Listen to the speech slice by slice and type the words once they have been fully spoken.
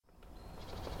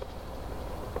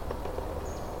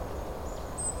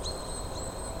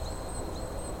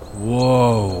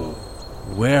Whoa,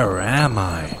 where am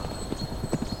I?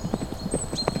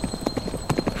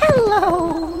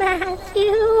 Hello,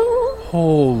 Matthew.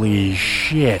 Holy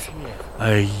shit,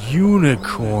 a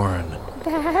unicorn.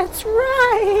 That's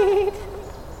right.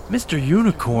 Mr.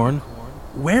 Unicorn,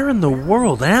 where in the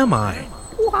world am I?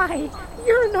 Why,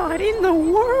 you're not in the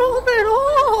world at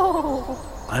all.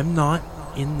 I'm not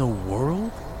in the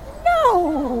world?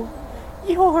 No,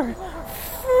 you're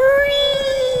free.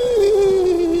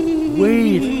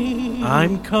 Wait,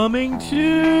 I'm coming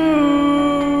too.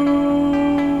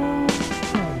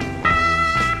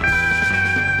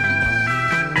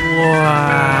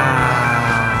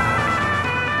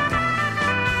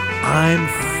 Wow. I'm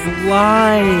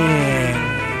flying.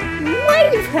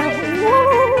 Wave hello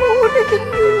to the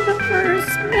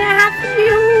universe,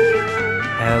 Matthew.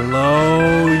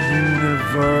 Hello,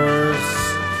 universe.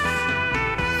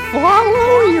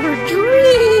 Follow your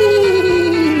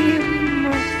dream.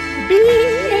 Be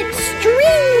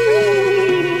extreme.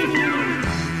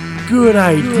 Good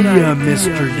idea,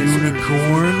 Mr.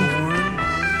 Unicorn.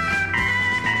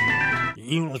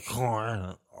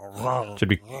 Unicorn. Should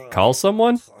we call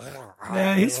someone?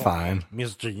 Yeah, he's fine.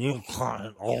 Mr.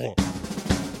 Unicorn. Oh.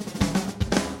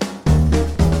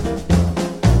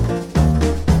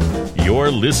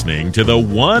 You're listening to the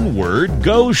One Word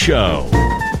Go Show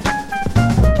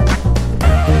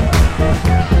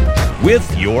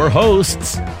with your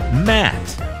hosts,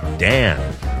 Matt, Dan,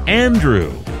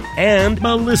 Andrew, and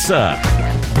Melissa.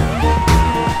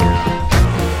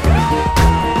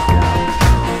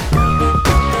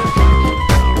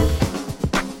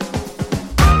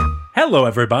 Hello,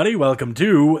 everybody. Welcome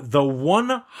to the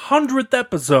 100th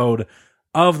episode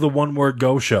of the One Word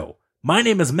Go Show. My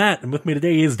name is Matt, and with me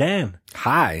today is Dan.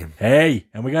 Hi. Hey,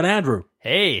 and we got Andrew.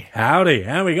 Hey. Howdy.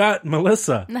 And we got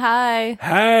Melissa. Hi.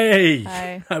 Hey.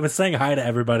 Hi. I was saying hi to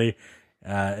everybody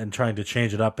and trying to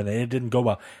change it up, and it didn't go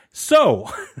well. So,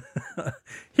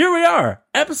 here we are,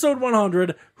 episode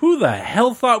 100. Who the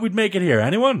hell thought we'd make it here?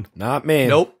 Anyone? Not me.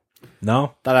 Nope.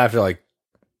 No? Thought after like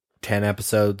 10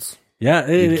 episodes, Yeah,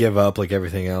 you'd give up like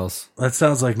everything else. that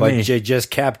sounds like But me. you just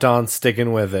kept on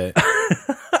sticking with it.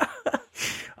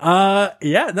 Yeah,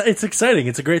 it's exciting.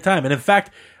 It's a great time. And in fact,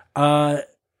 I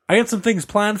got some things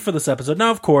planned for this episode.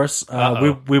 Now, of course,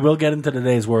 we will get into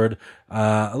today's word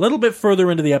a little bit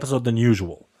further into the episode than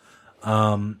usual.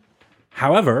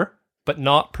 However, But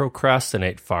not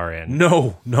procrastinate far in.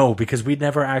 no, because we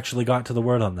never actually got to the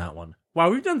word on that one. Wow,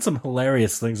 we've done some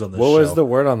hilarious things on this What show. was the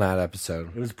word on that episode?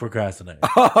 It was procrastinate.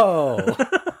 Oh.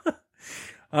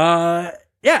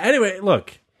 Yeah, anyway,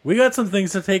 look, we got some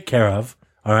things to take care of.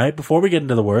 All right, before we get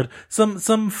into the word,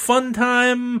 some fun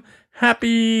time,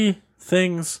 happy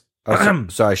things.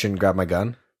 So I shouldn't grab my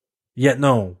gun? Yeah,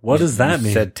 no. What does that You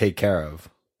mean? said take care of.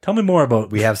 Tell me more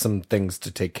about. We have some things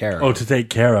to take care of. Oh, to take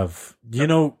care of. You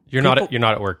know, You're not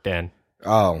at work, Dan.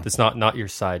 Oh. It's not your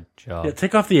side job. Yeah,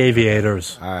 take off the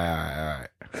aviators. All right.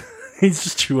 He's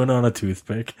just chewing on a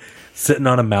toothpick, sitting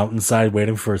on a mountainside,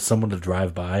 waiting for someone to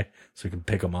drive by so he can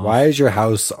pick them off. Why is your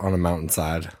house on a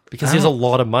mountainside? Because he has a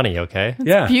lot of money, okay?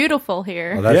 Yeah, Beautiful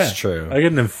here. Oh, that's yeah. true. I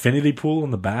get an infinity pool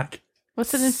in the back.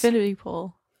 What's an infinity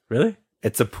pool? Really?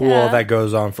 It's a pool Yeah. that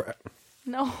goes on for...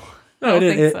 No. No, I don't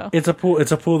it- think so. It's a pool.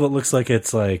 It's a pool that looks like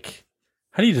it's like.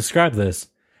 How do you describe this?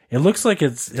 It looks like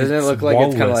it's. Doesn't it it's look like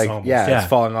it's kind of wallless like... almost. Yeah, it's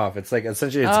falling off. It's like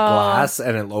essentially it's Oh. glass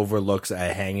and it overlooks a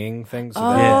hanging thing. So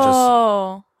then it just...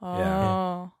 Oh.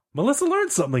 Yeah. Melissa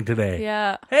learned something today.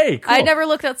 Yeah. Hey, cool. I never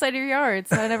looked outside your yard,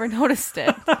 so I never noticed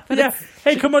it. But Yeah.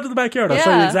 Hey, come out to the backyard. I'll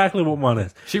show you Yeah. exactly what one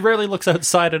is. She rarely looks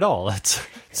outside at all. It's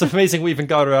amazing we even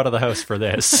got her out of the house for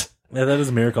this. Yeah, that is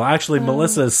a miracle. Actually,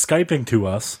 Melissa is Skyping to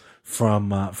us from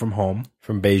home,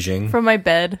 From Beijing. from my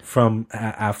bed, from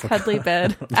Africa. cuddly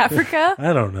bed. Africa?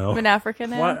 I don't know. I'm in Africa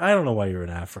now. Why, I don't know why you're in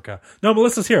Africa. No,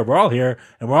 Melissa's here. We're all here,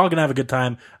 and we're all going to have a good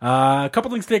time. A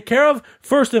couple things to take care of.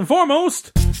 First and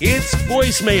foremost, It's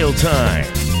voicemail time.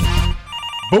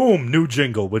 boom, new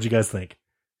jingle. What'd you guys think?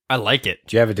 I like it.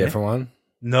 Do you have a different one?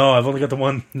 No, I've only got the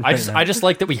one. I just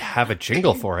like that we have a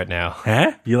jingle for it now.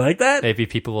 Huh? You like that? Maybe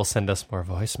people will send us more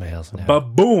voicemails now.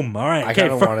 But boom. All right. I Okay,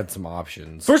 kind of wanted some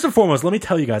options. first and foremost, let me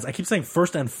tell you guys. I keep saying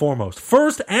first and foremost.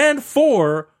 First and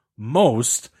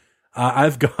foremost,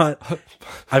 I've got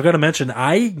to mention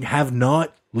I have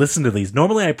not listened to these.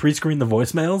 Normally, I pre-screen the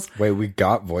voicemails. Wait, we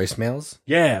got voicemails?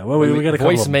 Yeah, well, we got a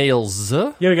couple. Of them.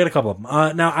 Voicemails. Yeah, we got a couple of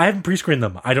them. Now, I haven't pre-screened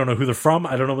them. I don't know who they're from.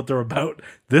 I don't know what they're about.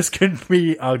 This could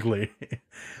be ugly.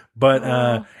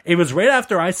 But it was right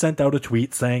after I sent out a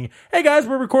tweet saying, hey guys,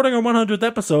 we're recording our 100th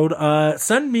episode.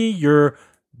 Send me your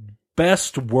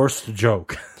best, worst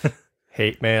joke.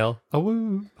 Hate mail. Oh,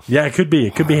 woo. Yeah, it could be.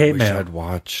 It could be I hate wish mail. I'd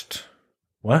watched.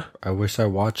 What? I wish I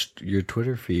watched your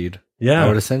Twitter feed. Yeah. I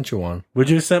would have sent you one. Would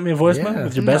you send me a voicemail Yeah.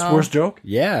 with your best, No. worst joke?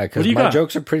 Yeah, What because do you my got?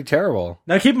 jokes are pretty terrible.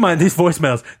 Now, keep in mind, these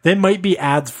voicemails, they might be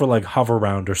ads for like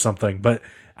Hoverround or something, but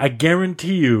I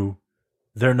guarantee you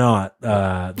they're not.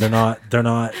 They're not.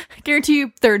 I guarantee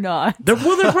you they're not.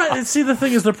 See, the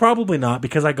thing is, they're probably not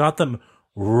because I got them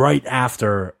right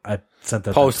after I sent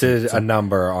that. Posted so- a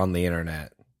number on the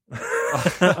internet.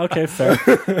 Okay, fair.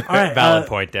 All right. Valid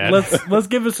point, Dad. Let's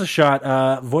give us a shot.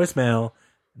 Voicemail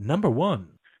number 1.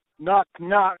 Knock,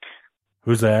 knock.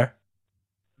 Who's there?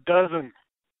 Doesn't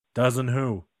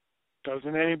Who?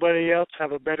 Doesn't anybody else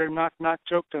have a better knock, knock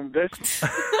joke than this? Who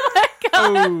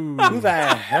the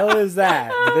hell is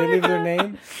that? Did they leave their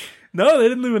name? No, they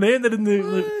didn't leave a name.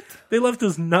 They left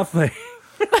us nothing.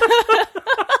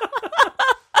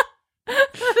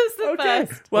 That's the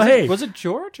best. Well, hey, Was it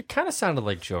George? It kind of sounded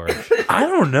like George. I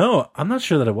don't know. I'm not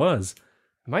sure that it was.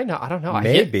 Might not. I don't know.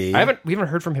 Maybe. We haven't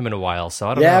heard from him in a while, so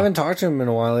I don't Yeah, I know. haven't talked to him in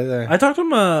a while either. I talked to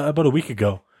him about a week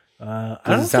ago. I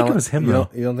don't think it was him, though.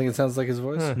 You don't think it sounds like his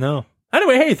voice? No.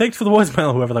 Anyway, hey, thanks for the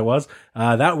voicemail, whoever that was.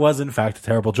 That was, in fact, a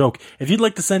terrible joke. If you'd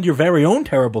like to send your very own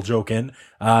terrible joke in,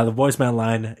 the voicemail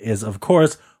line is, of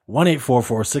course,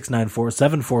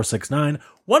 1-844-694-7469,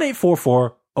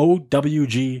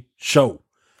 1-844-OWG-SHOW.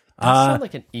 It sounded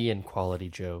like an Ian quality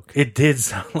joke. It did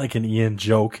sound like an Ian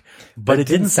joke, but it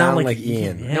didn't sound like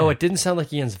Ian. Yeah. No, it didn't sound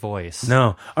like Ian's voice.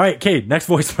 No. All right, Kate, next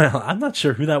voicemail. I'm not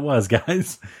sure who that was,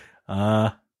 guys.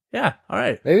 Yeah, all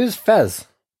right. Maybe it was Fez.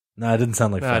 No, it didn't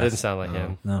sound like No, it Fast. didn't sound like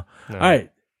him. No. No. All right,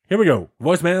 here we go.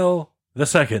 Voicemail the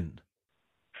second.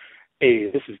 Hey,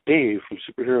 this is Dave from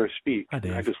Superhero Speak. Hi,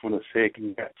 Dave. I just want to say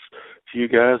congrats to you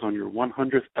guys on your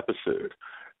 100th episode.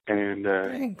 And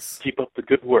Thanks. keep up the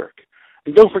good work.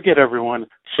 And don't forget, everyone,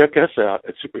 check us out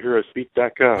at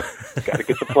superheroespeak.com. Got to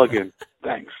get the plug in.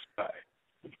 Thanks. Bye.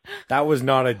 That was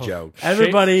not a joke.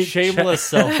 Everybody, Shameless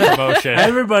self-promotion.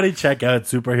 everybody, check out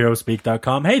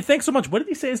superheroespeak.com. Hey, thanks so much. What did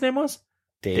he say his name was?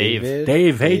 David.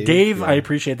 Dave. Hey, Dave. yeah. I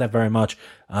appreciate that very much.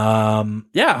 Yeah,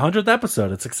 100th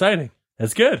episode. It's exciting.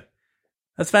 It's good.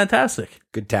 That's fantastic.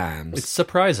 Good times. It's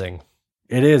surprising.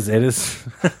 It is. It's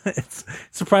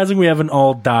surprising we haven't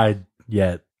all died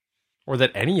yet. Or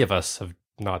that any of us have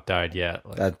not died yet.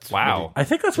 Like, That's wow. I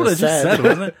think that's what I Just just said. said,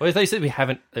 wasn't it? Well, I thought you said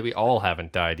we all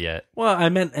haven't died yet. Well, I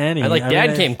meant Annie. And like Dad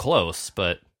mean, came close,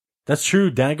 but That's true.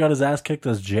 Dad got his ass kicked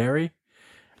as Jerry.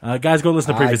 Guys, go listen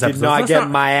to I previous did episodes. not Let's get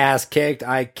my ass kicked.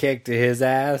 I kicked his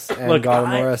ass and Look, got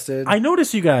him arrested. I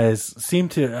notice you guys seem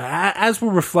to, as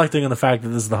we're reflecting on the fact that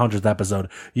this is the 100th episode,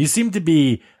 you seem to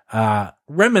be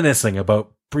reminiscing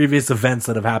about previous events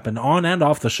that have happened on and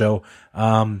off the show.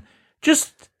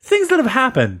 Just things that have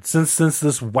happened since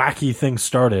this wacky thing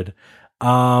started.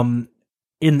 In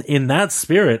that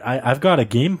spirit, I've got a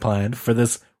game planned for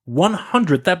this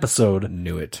 100th episode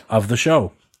Knew it. of the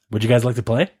show. Would you guys like to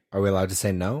play? Are we allowed to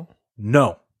say no?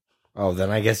 No. Oh, then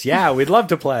I guess, yeah, we'd love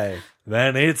to play.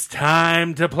 Then it's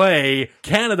time to play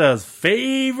Canada's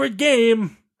favorite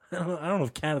game. I don't know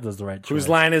if Canada's the right choice. Whose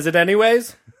line is it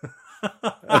anyways?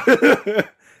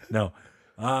 No.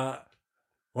 Well,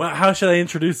 how should I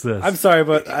introduce this? I'm sorry,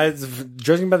 but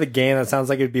judging by the game, that sounds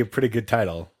like it'd be a pretty good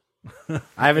title.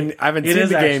 I haven't it seen is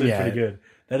the game actually yet. pretty good.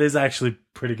 That is actually a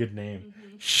pretty good name.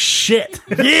 Shit.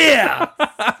 Yeah.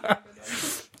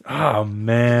 Oh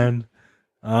man.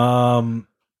 Oh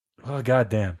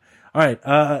goddamn. All right.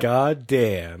 God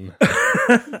damn.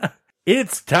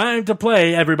 It's time to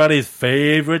play everybody's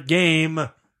favorite game.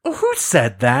 Who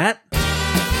said that?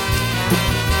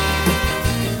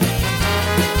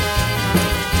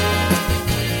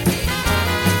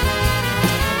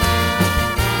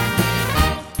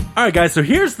 All right, guys, so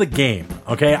here's the game,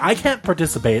 okay? I can't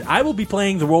participate. I will be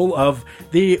playing the role of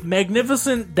the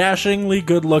magnificent, dashingly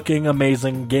good-looking,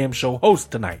 amazing game show host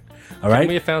tonight, all right? couldn't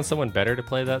we have found someone better to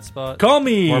play that spot? Call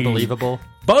me More believable.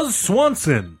 Buzz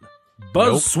Swanson.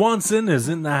 Buzz Nope. Swanson is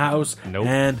in the house. Nope.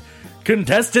 And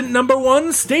contestant number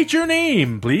 1, state your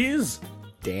name, please.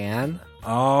 Dan?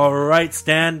 All right,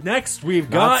 Stan. Next,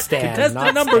 we've got Stan, contestant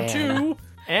not number Stan. 2,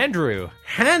 Andrew.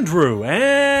 Andrew,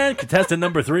 and contestant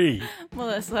number 3,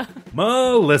 Melissa.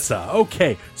 Melissa.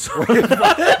 Okay, so here's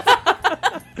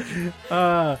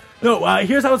how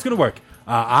it's going to work.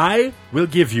 I will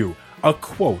give you a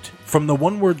quote from the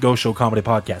One Word Go Show comedy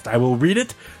podcast. I will read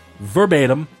it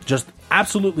verbatim, just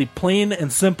absolutely plain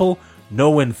and simple,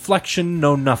 no inflection,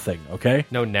 no nothing. Okay,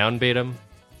 No noun bait him.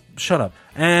 shut up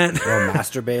and Or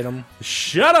masturbate him?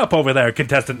 shut up over there,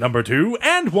 contestant number 2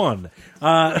 and 1.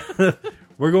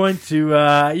 We're going to,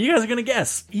 you guys are going to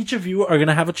guess. Each of you are going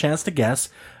to have a chance to guess.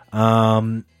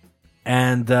 And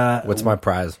And What's my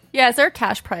prize? Yeah, is there a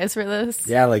cash prize for this?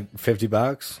 Yeah, like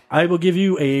 $50 I will give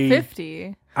you a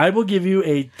 50. I will give you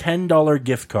a $10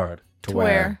 gift card. to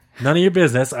Where? None of your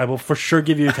business. I will for sure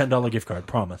give you a $10 gift card.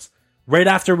 Promise. Right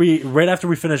after we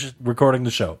finish recording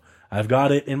the show, I've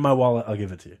got it in my wallet. I'll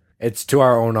give it to you. It's to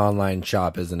our own online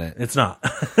shop, isn't it? It's not.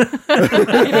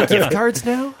 Gift cards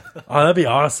now? Oh, that'd be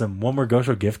awesome. One more Go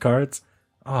Show gift cards.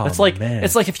 Oh, It's like man.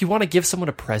 it's like if you want to give someone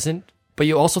a present, but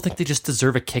you also think they just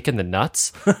deserve a kick in the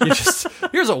nuts. You just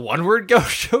here's a one-word Go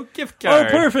Show gift Oh, card.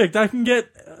 perfect. I can get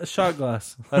a shot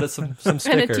glass. That is some And a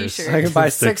stickers. t-shirt. I can buy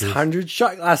Stickers. 600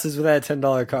 shot glasses with that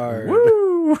 $10 card.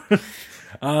 Woo!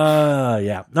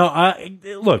 Yeah. No,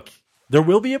 look, there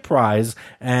will be a prize,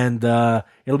 and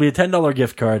it'll be a $10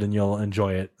 gift card, and you'll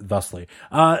enjoy it thusly.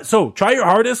 So try your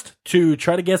hardest to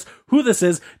try to guess who this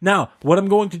is. Now, what I'm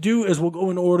going to do is we'll go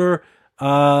in order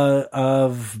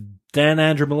of Dan,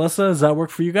 Andrew, Melissa. Does that work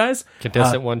for you guys?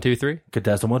 Contestant 1, 2, 3.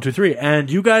 Contestant 1, 2, 3. And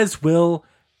you guys will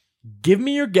give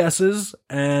me your guesses,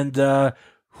 and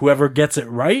whoever gets it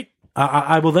right,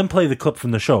 I will then play the clip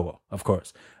from the show, of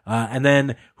course. And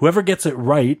then whoever gets it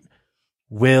right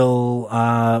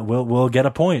will get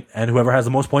a point, and whoever has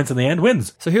the most points in the end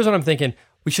wins. So here's what I'm thinking: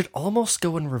 we should almost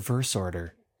go in reverse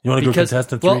order. You want to go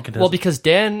contestant 3, contestant? Well, because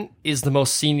Dan is the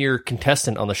most senior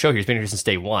contestant on the show. He's been here since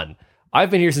day 1. I've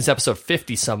been here since episode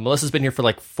 50-some. Melissa's been here for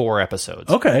like 4 episodes.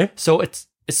 Okay. So it's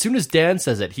as soon as Dan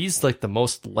says it, he's like the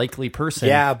most likely person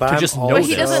Yeah, but to I'm just know also But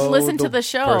he doesn't listen to the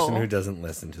show. Person who doesn't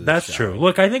listen to the That's show. true.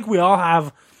 Look, I think we all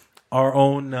have our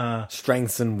own...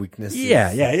 Strengths and weaknesses.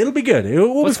 yeah, it'll be good.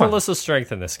 We'll be What's fine. Melissa's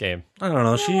strength in this game? I don't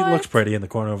know. She what? looks pretty in the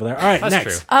corner over there. All right, That's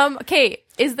next. true. Okay,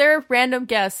 is there random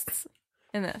guests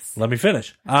in this? Let me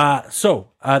finish.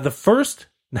 The first,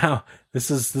 now this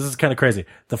is kind of crazy.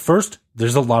 The first,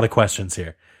 there's a lot of questions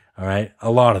here. All right. A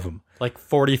lot of them. Like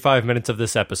 45 minutes of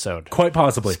this episode. Quite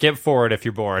possibly. Skip forward if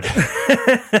you're bored.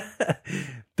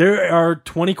 There are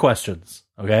 20 questions.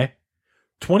 Okay.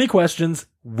 20 questions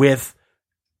with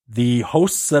the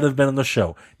hosts that have been on the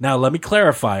show. Now, let me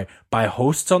clarify. By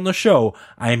hosts on the show,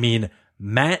 I mean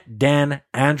Matt, Dan,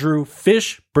 Andrew,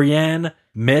 Fish, Brienne,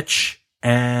 Mitch,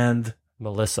 and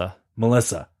Melissa.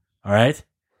 Melissa. All right.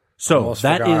 So Almost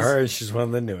that forgot is her. She's one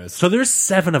of the newest. So there's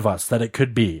 7 of us that it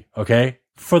could be, okay?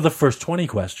 For the first 20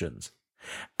 questions.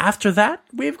 After that,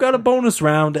 we've got a bonus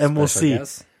round, and we'll Special see.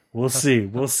 guest? We'll see.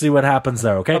 We'll see what happens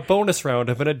there, A okay? bonus round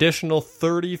of an additional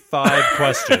 35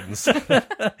 questions.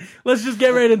 Let's just get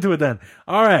right into it then.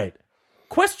 All right.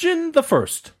 Question the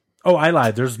first. Oh, I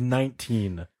lied. There's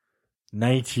 19.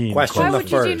 19. Question Why the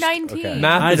would you do first. 19? Okay.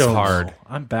 Math I is don't hard. know.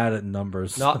 I'm bad at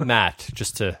numbers. Not Matt,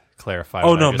 just to clarify.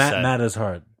 Oh, what I no. just Matt. said. Matt is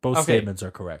hard. Both Okay. statements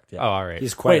are correct. Yeah. Oh, all right.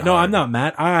 He's quite Wait, no, hard. I'm not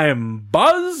Matt. I'm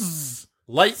Buzz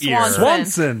Lightyear.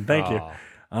 Swanson. Thank you.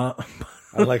 Oh.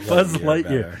 I like Buzz Lightyear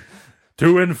Lightyear. better.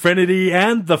 To infinity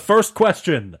and the first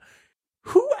question.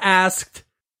 Who asked,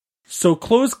 so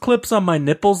close clips on my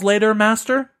nipples later,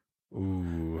 master?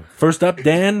 Ooh. First up,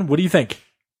 Dan, what do you think?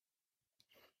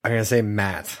 I'm going to say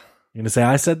Matt. You gonna say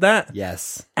I said that?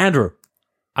 Yes. Andrew.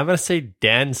 I'm going to say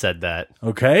Dan said that.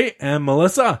 Okay. And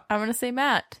Melissa? I'm going to say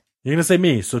Matt. You're gonna say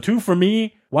me. So 2 for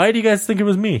me. Why do you guys think it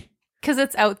was me? Because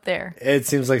it's out there. It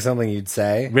seems like something you'd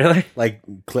say. Really? Like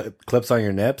clips on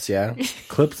your nips, yeah?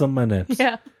 Clips on my nips.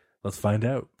 Yeah. Let's find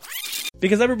out.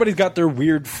 Because everybody's got their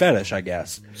weird fetish, I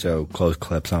guess. So close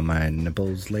clips on my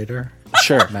nipples later,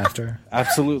 Sure. master?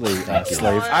 Absolutely,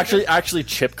 slave. Actually,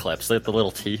 chip clips, like the little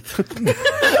teeth.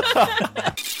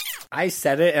 I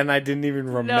said it and I didn't even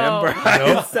remember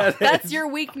I said it. That's your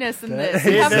weakness in this.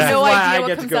 You have That's no why I idea what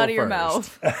get to comes go out of your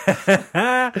first. mouth.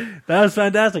 That was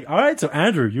fantastic. All right. So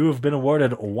Andrew, you have been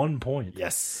awarded 1 point.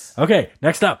 Yes. Okay,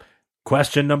 next up.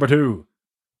 Question number 2.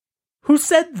 Who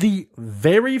said the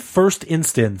very first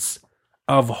instance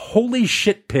of holy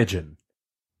shit pigeon?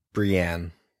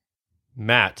 Brienne.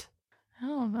 Matt. I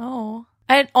don't know.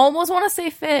 I almost want to say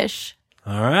fish.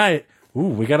 All right. Ooh,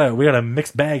 we got a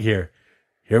mixed bag here.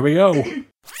 Here we go.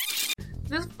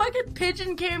 This fucking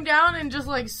pigeon came down and just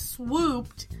like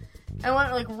swooped and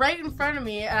went like right in front of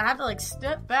me, and I had to like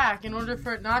step back in order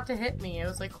for it not to hit me. It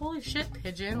was like, holy shit,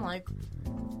 pigeon! Like,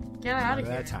 get out of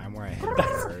here. That time where I hit the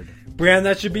bird. Brianne,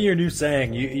 that should be your new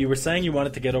saying. You were saying you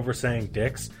wanted to get over saying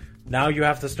dicks. Now you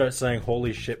have to start saying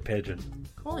holy shit pigeon.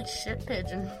 Holy shit,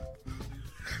 pigeon!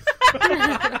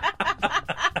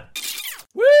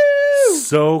 Woo!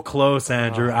 So close,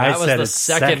 Andrew. I That was said the it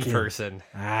second person.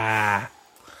 Ah.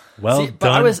 Well See,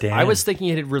 but done, Dan. I was thinking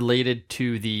it had related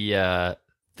to the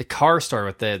car store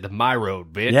with the My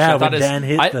Road, bitch. Yeah, I thought when it was- Dan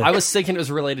hit the- I was thinking it was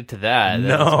related to that.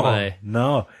 That was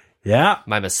No. Yeah.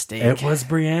 my mistake. It was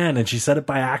Brienne, and she said it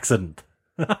by accident.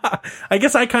 I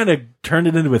guess I kind of turned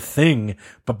it into a thing,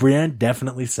 but Brienne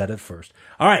definitely said it first.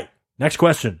 All right, next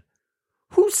question.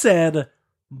 Who said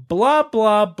blah,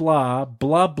 blah, blah,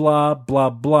 blah, blah, blah,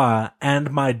 blah,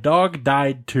 and my dog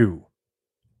died too?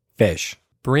 Fish.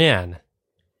 Brienne.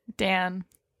 Dan.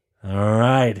 All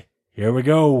right, here we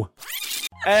go.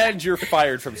 And you're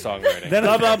fired from songwriting. Then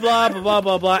blah, blah, blah, blah, blah,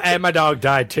 blah, blah, and my dog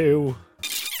died too.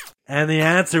 And the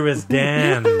answer is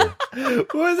Dan.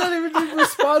 What was that even in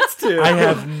response to? I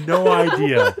have no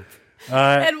idea.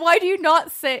 And why do you not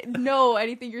know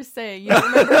anything you're saying? You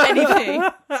don't remember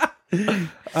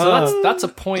anything. So that's a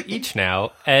point each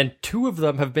now, and 2 of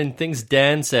them have been things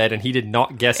Dan said, and he did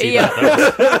not guess either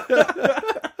of those.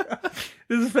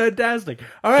 This is fantastic.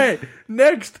 All right,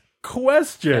 next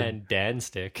question. And Dan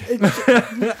stick.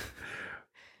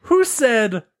 Who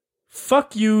said,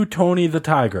 fuck you, Tony the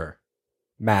Tiger?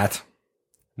 Matt.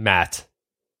 Matt.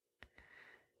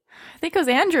 I think it was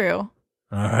Andrew.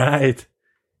 All right.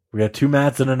 We got 2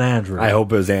 Matts and an Andrew. I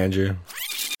hope it was Andrew.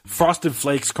 Frosted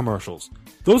Flakes commercials.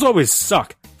 Those always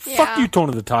suck. Fuck Yeah. you,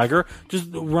 Tony the Tiger. Just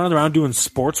running around doing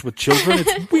sports with children.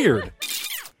 It's weird.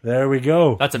 There we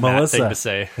go. That's a Matt thing to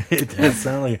say. It does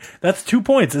sound like it. That's 2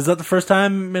 points. Is that the first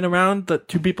time in a round that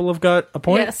 2 people have got a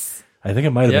point? Yes. I think it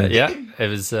might have Yeah, been. yeah. It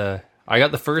was. I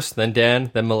got the first, then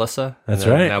Dan, then Melissa. and That's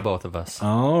then right. Now both of us.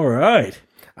 All right.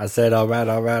 I said, all right,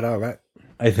 all right, all right.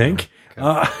 I think.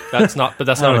 That's not. But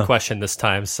that's I don't not know. a question this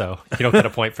time, so you don't get a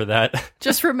point for that.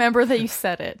 Just remember that you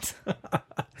said it.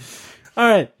 All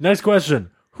right. Next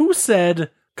question. Who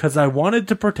said, because I wanted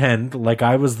to pretend like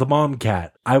I was the mom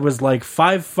cat. I was like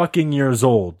 5 fucking years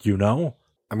old, you know?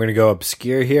 I'm going to go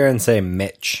obscure here and say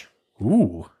Mitch.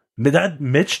 Ooh. That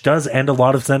Mitch does end a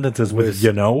lot of sentences with,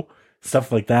 you know,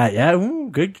 stuff like that. Yeah, ooh,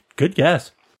 good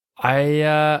guess.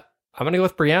 I'm gonna go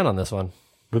with Brienne on this one.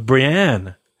 With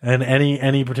Brienne. And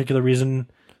any particular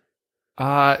reason?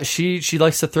 She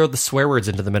likes to throw the swear words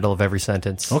into the middle of every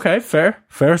sentence. Okay, fair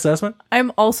assessment.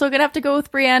 I'm also going to have to go with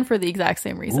Brienne for the exact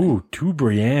same reason. Ooh, 2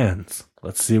 Briennes.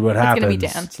 Let's see what It's happens. going to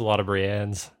be Dan. It's a lot of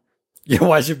Briennes. Yeah,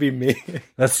 why should it be me?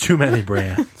 That's too many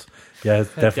Briennes. Yeah, it's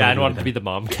definitely. Yeah, I don't want it to be the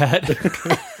mom cat.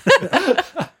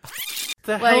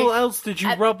 The Like, hell else did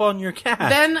you rub on your cat?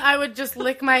 Then I would just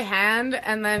lick my hand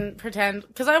and then pretend,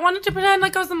 because I wanted to pretend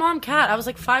like I was the mom cat. I was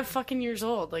like 5 fucking years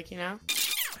old, like, you know?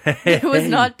 It was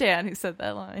not Dan who said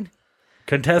that line.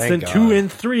 Contestant Thank 2 God.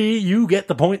 and 3, you get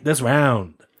the point this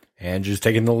round. Andrew's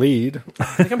taking the lead.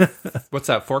 What's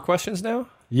that? 4 questions now?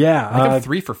 Yeah. I think I'm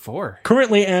 3 for 4.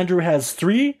 Currently, Andrew has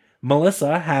 3,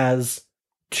 Melissa has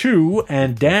 2,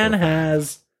 and Dan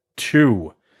has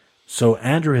 2. So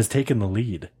Andrew has taken the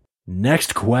lead.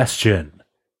 Next question.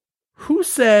 Who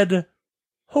said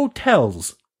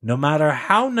hotels, no matter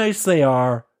how nice they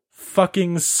are,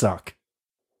 fucking suck?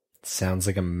 Sounds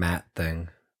like a Matt thing.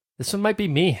 This one might be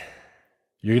me.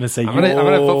 You're going to say I'm you.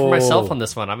 gonna vote for myself on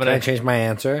this one. I'm Can I gonna change my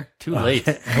answer? too late.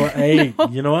 Well, hey,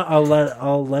 you know what?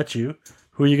 I'll let you.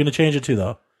 Who are you going to change it to,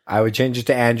 though? I would change it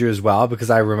to Andrew as well because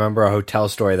I remember a hotel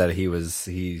story that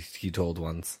he told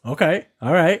once. Okay.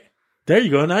 All right. There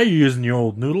you go. Now you're using your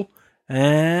old noodle.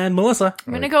 And Melissa.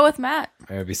 I'm going to go with Matt.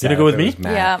 I would be Gonna go with me?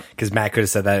 Yeah. Because Matt could have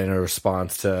said that in a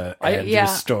response to Andrew's yeah.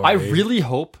 story. I really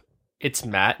hope it's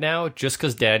Matt now, just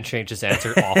because Dan changed his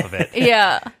answer off of it.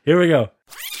 Yeah. Here we go.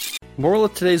 Moral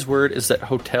of today's word is that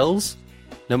hotels,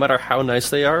 no matter how nice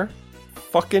they are,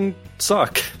 fucking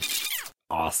suck.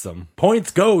 Awesome.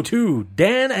 Points go to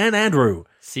Dan and Andrew.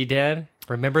 See, Dan,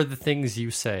 remember the things you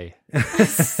say.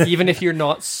 Even if you're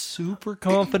not super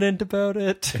confident about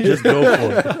it. Just go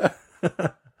for it.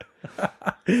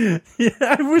 Yeah,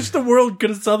 I wish the world could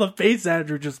have saw the face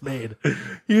Andrew just made.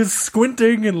 He was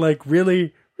squinting and like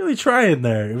really trying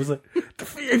there. It was like,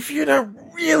 if you're not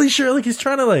really sure, like he's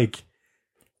trying to like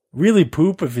really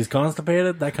poop if he's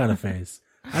constipated, that kind of face.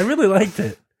 I really liked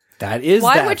it. That is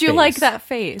Why that would you face. like that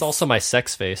face? It's also my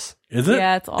sex face. Is it?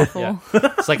 Yeah, it's awful. Yeah.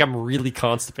 It's like I'm really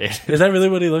constipated. Is that really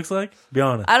what he looks like? Be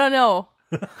honest. I don't know.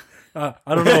 I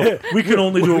don't know. We can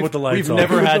only do it with the lights We've on.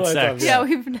 never had Lights sex. on,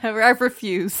 Yeah, I've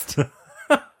refused.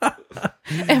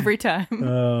 Every time.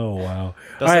 Oh, wow.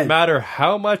 Doesn't All right. matter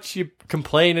how much you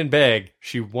complain and beg,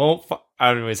 she won't.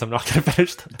 Anyways, I'm not going to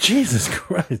finish that. Jesus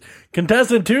Christ.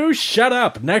 Contestant 2, shut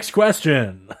up. Next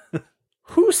question.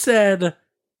 Who said,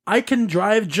 I can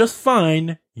drive just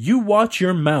fine, you watch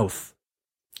your mouth?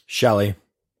 Shelley.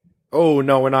 Oh,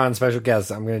 no, we're not on special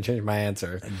guests. I'm going to change my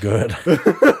answer. Good.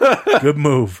 Good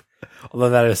move.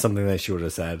 Although that is something that she would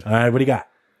have said. All right, what do you got?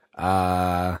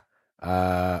 I'm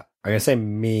going to say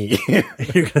me. You're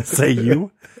going to say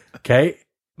you? Okay.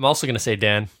 I'm also going to say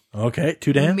Dan. Okay,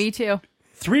 2 Dan. Me too.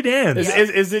 3 Dans.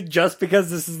 Is it just because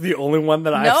this is the only one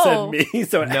that I've said me?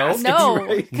 So it has to be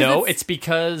right? No, it's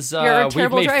because You're a we've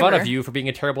terrible made fun driver. of you for being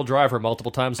a terrible driver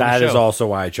multiple times on That the show. is also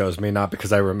why I chose me, not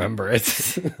because I remember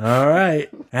it. All right.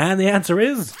 And the answer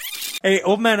is... Hey,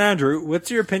 Old Man Andrew, what's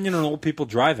your opinion on old people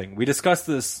driving? We discussed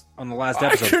this on the last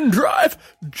episode. drive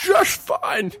just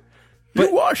fine.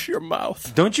 You wash your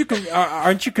mouth. Don't you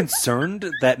aren't you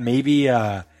concerned that maybe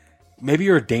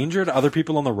you're a danger to other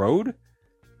people on the road?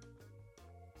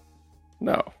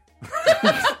 No.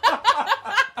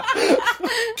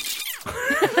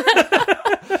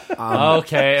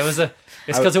 Okay,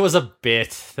 it's because it was a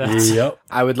bit. Yep.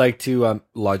 I would like to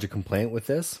lodge a complaint with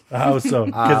this. How so?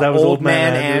 Because that was Old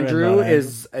Man Andrew and not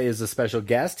is a special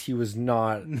guest. He was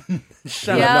not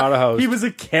Shut Yeah. up. not a host. He was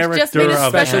a character just made a of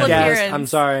special Andrew. appearance. I'm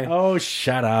sorry. Oh,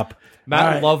 shut up. Matt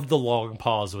All right. loved the long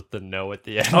pause with the no at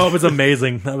the end. Oh, it was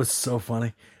amazing. That was so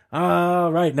funny.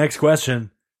 All right, next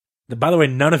question. By the way,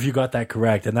 none of you got that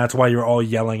correct, and that's why you're all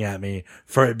yelling at me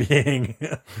for it being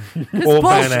Old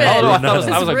Man bullshit. Andrew. Oh, no, No,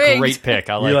 that was a rigged. great pick.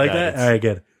 I you like like that? It's- All right,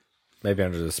 good. Maybe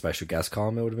under the special guest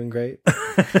column, it would have been great.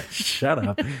 Shut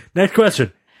up. Next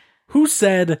question. Who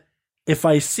said, if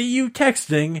I see you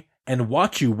texting and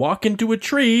watch you walk into a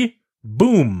tree,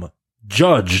 boom,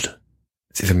 judged?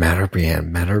 It's either Matt or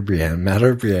Brienne.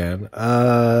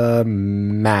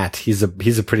 Matt. He's a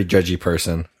pretty judgy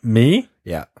person. Me?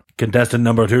 Yeah. Contestant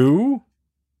number 2,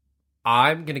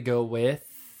 I'm going to go with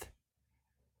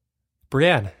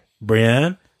Brienne.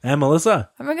 Brienne and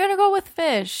Melissa. I'm gonna go with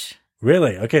fish.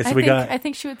 Really? Okay, so I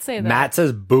think she would say that. Matt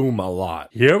says boom a lot.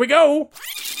 Here we go.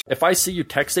 If I see you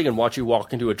texting and watch you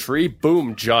walk into a tree,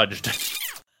 boom, judged.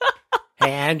 Hey,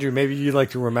 Andrew, maybe you'd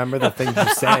like to remember the things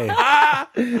you say.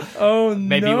 Oh,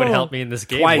 Maybe no. it would help me in this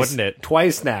game, Twice. wouldn't it?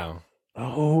 Twice now.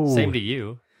 Oh. Same to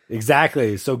you.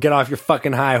 Exactly. So get off your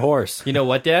fucking high horse. You know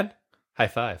what, Dad? High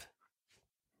five.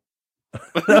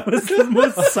 That was the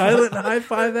most silent high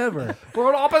five ever. We're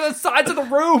on opposite sides of the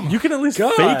room. You can at least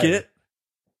God. fake it.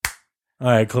 All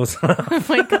right, close enough. Oh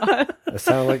my god. It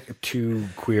sounded like 2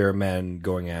 queer men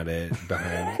going at it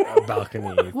behind a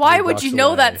balcony. Why 3 would blocks you know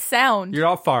away. that sound? You're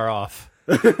not far off.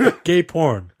 Gay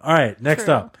porn. All right, next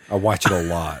True. up. I watch it a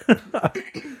lot.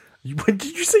 What did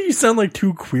you say? You sound like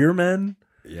 2 queer men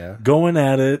Yeah. going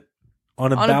at it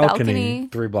on a On balcony. a balcony.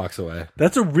 3 blocks away.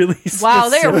 That's a really Wow,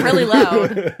 they are specific- really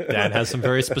loud. Dad has some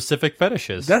very specific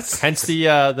fetishes. That's- hence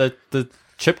the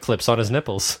chip clips on his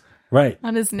nipples. right.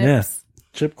 On his Yeah. nips.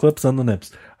 Chip clips on the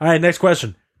nips. All right, next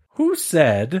question. Who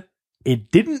said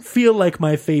it didn't feel like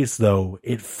my face though?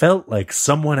 It felt like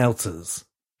someone else's.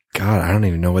 God, I don't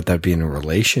even know what that'd be in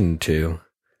relation to.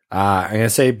 I'm going to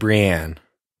say Brienne,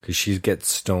 because she gets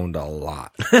stoned a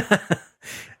lot.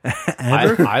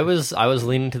 Andrew? I was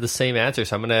leaning to the same answer,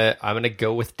 so I'm gonna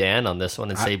go with Dan on this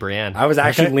one and say Brienne. I was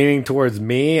actually Okay. leaning towards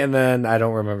me, and then I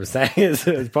don't remember saying it,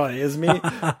 so it probably is me.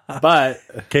 But,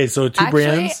 Okay, so 2 Actually,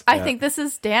 brands. I think this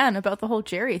is Dan about the whole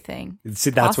Jerry thing.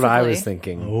 see, that's what I was Possibly.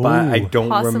 thinking. But I don't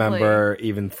Possibly. remember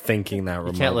even thinking that You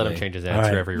remotely. can't let him change his All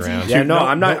answer right. every round. Yeah,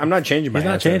 no, No, I'm not changing my He's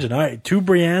not answer. changing. All right, 2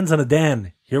 Briennes and a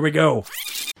Dan. Here we go.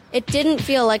 It didn't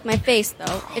feel like my face,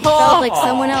 though. It felt like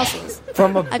someone else's.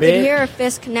 From a I could bit, hear a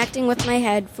fist connecting with my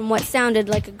head from what sounded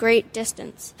like a great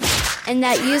distance. And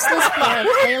that useless pair of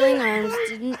flailing arms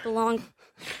didn't belong.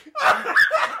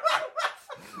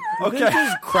 Okay.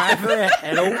 just crack her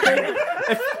head open.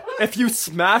 If you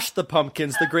smash the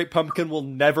pumpkins, the great pumpkin will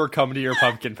never come to your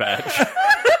pumpkin patch.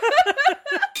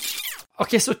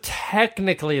 Okay, so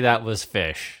technically that was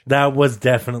fish. That was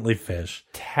definitely fish.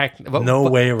 No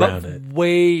way around it.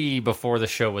 Way before the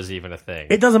show was even a thing.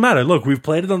 It doesn't matter. Look, we've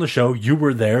played it on the show. You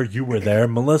were there. You were there.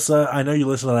 Melissa, I know you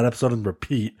listened to that episode and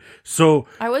repeat. So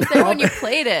I was there when you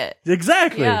played it.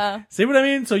 exactly. Yeah. See what I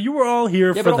mean? So you were all here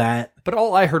Yeah, for but that But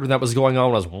all I heard when that was going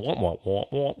on was womp, womp,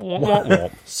 womp, womp, womp, womp,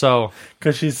 womp. So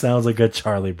because she sounds like a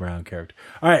Charlie Brown character.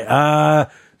 All right.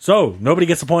 So nobody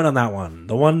gets a point on that one.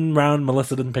 The one round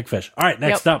Melissa didn't pick fish. All right.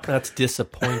 Next up. that's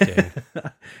disappointing.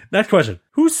 Next question.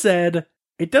 Who said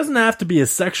it doesn't have to be a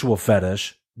sexual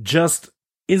fetish? Just,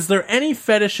 is there any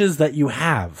fetishes that you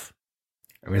have?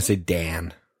 I'm going to say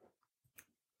Dan.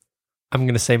 I'm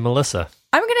going to say Melissa.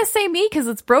 I'm going to say me because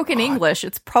it's broken English.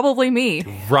 It's probably me.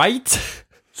 Right?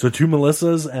 So 2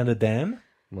 Melissas and a Dan?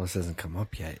 Melissa hasn't come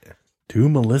up yet. 2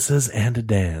 Melissas and a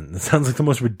Dan. That sounds like the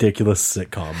most ridiculous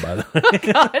sitcom, by the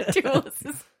way. God, dude, this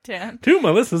is Dan. 2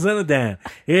 Melissas and a Dan.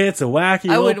 It's a wacky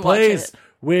I old wouldn't watch place it.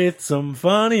 with some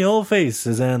funny old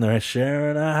faces, and they're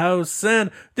sharing a house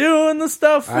and doing the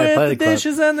stuff All right, play with the the clip.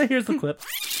 dishes. And here's the clip.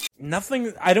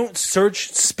 Nothing. I don't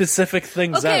search specific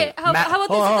things Okay, out. how about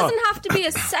this? It doesn't have to be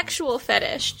a sexual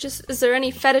fetish. Just, is there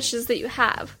any fetishes that you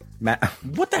have?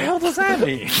 What the hell does that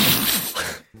mean?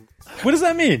 What does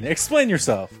that mean? Explain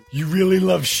yourself. You really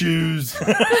love shoes.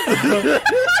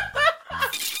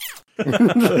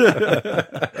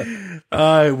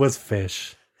 It was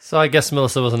fish. So I guess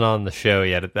Melissa wasn't on the show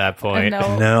yet at that point.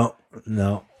 No.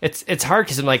 It's hard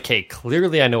because I'm like, okay,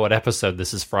 clearly I know what episode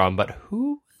this is from, but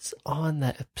who was on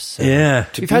that episode? Yeah.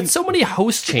 We've had so many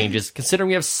host changes, considering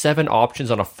we have 7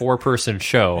 options on a 4-person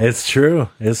show. It's true.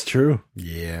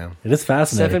 Yeah. It is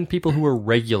fascinating. 7 people who were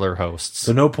regular hosts.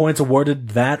 So no points awarded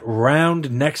that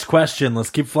round. Next question. Let's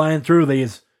keep flying through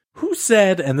these. Who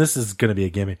said, and this is going to be a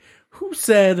gimme, who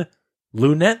said,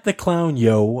 Lunette the Clown,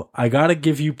 yo, I gotta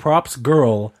give you props,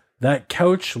 girl. That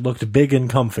couch looked big and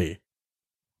comfy.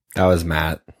 That was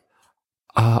Matt.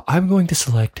 I'm going to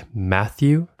select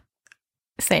Matthew.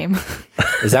 Same.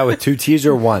 Is that with 2 T's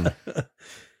or 1?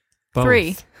 Both.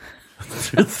 3.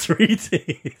 3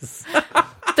 T's.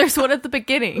 There's one at the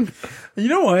beginning. You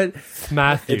know what?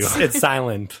 Matthew. It's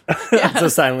silent. It's a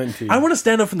silent T. I want to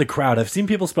stand up from the crowd. I've seen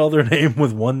people spell their name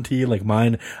with 1 T like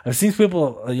mine. I've seen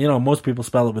people, most people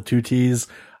spell it with 2 T's.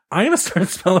 I'm going to start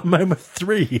spelling mine with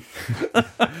 3.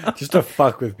 Just to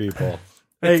fuck with people.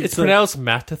 Hey, it's pronounced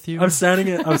Matthew. I'm standing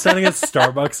at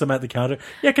Starbucks. I'm at the counter.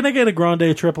 Yeah, can I get a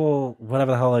grande triple,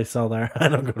 whatever the hell I sell there? I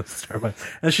don't go to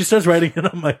Starbucks. And she starts writing it.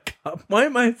 I'm like, why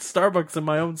am I at Starbucks in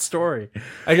my own story?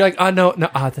 And you're like, no,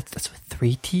 that's with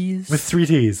 3 T's? With 3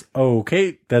 T's.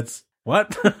 Okay, that's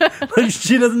what? Like,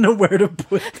 she doesn't know where to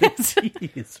put the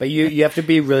T's. But you have to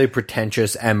be really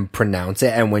pretentious and pronounce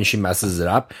it. And when she messes it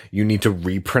up, you need to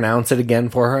repronounce it again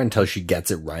for her until she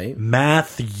gets it right.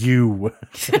 Matthew.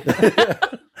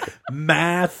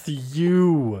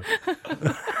 Matthew.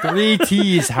 3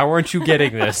 T's. How aren't you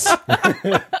getting this?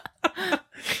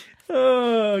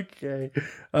 Okay.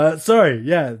 Sorry.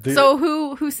 Yeah. So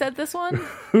who said this one?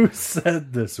 Who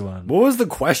said this one? What was the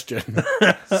question?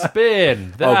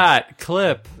 Spin that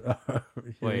clip.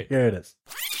 Wait. Here it is.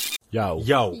 Yo.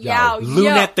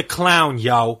 Lunette the Clown,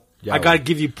 yo. I gotta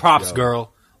give you props,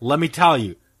 girl. Let me tell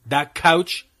you, that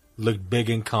couch looked big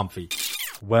and comfy.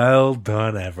 Well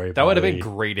done, everybody. That would have been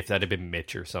great if that had been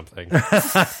Mitch or something.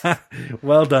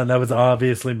 Well done. That was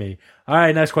obviously me. All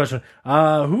right, next question.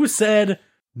 Who said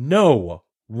no?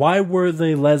 Why were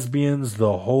they lesbians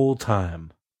the whole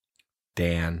time?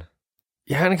 Dan.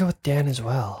 Yeah, I'm gonna go with Dan as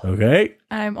well. Okay.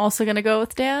 I'm also gonna go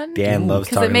with Dan. Dan loves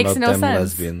talking it makes about no them sense.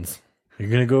 lesbians. You're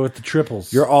going to go with the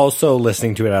triples. You're also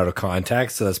listening to it out of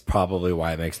context, so that's probably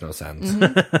why it makes no sense.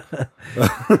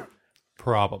 Mm-hmm.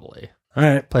 Probably. All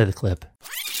right. Play the clip.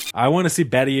 I want to see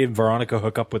Betty and Veronica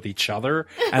hook up with each other,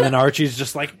 and then Archie's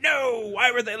just like, no,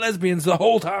 why were they lesbians the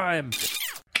whole time?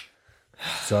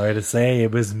 Sorry to say,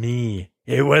 it was me.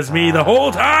 It was me the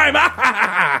whole time.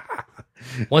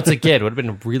 Once again, it would have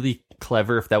been really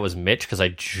clever if that was Mitch, because I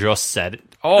just said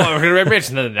it. Oh, we're going to be Mitch,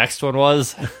 and then the next one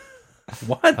was...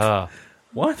 What?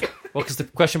 What? Well, because the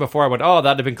question before I went,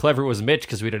 that'd have been clever. It was Mitch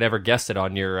because we'd have never guessed it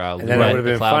on your and then it would have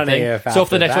been funny thing. if so if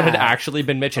the after next one had that- actually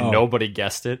been Mitch and nobody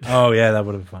guessed it, Oh, yeah, that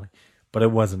would have been funny. But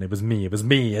it wasn't. It was me. It was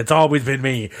me. It's always been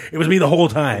me. It was me the whole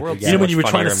time. The world's You know so when you were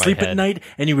much trying to funnier in my sleep at head. night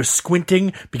and you were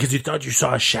squinting because you thought you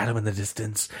saw a shadow in the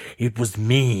distance? It was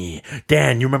me.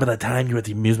 Dan, you remember that time you were at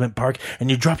the amusement park and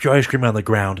you dropped your ice cream on the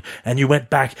ground and you went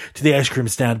back to the ice cream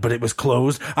stand, but it was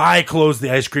closed? I closed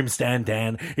the ice cream stand,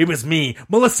 Dan. It was me.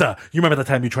 Melissa, you remember that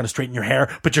time you were trying to straighten your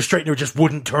hair, but your straightener just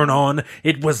wouldn't turn on?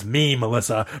 It was me,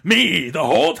 Melissa. Me, the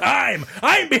whole time.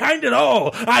 I'm behind it all.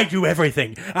 I do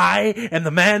everything. I am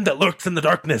the man that lurks in the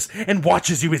darkness and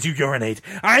watches you as you urinate.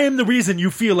 I am the reason you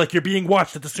feel like you're being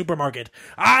watched at the supermarket.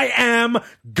 I am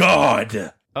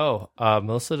God.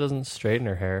 Melissa doesn't straighten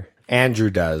her hair.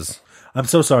 Andrew does. I'm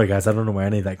so sorry, guys. I don't know where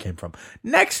any of that came from.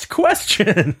 Next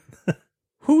question.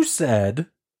 Who said,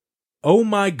 oh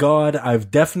my God,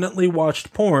 I've definitely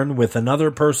watched porn with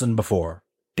another person before?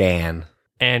 Dan.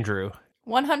 Andrew.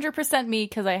 100% me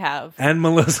because I have. And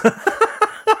Melissa.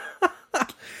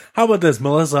 How about this,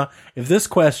 Melissa? If this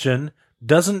question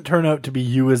doesn't turn out to be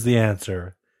you as the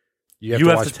answer, you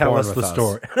have to tell us the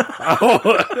story.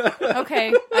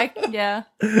 Okay. Yeah.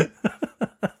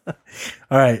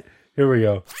 All right, here we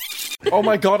go. Oh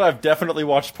my god, I've definitely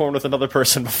watched porn with another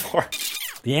person before.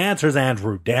 The answer's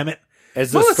Andrew, damn it.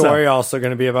 Is the Melissa. story also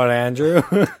going to be about Andrew?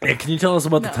 Hey, can you tell us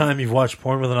about the No. time you've watched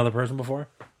porn with another person before?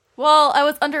 Well, I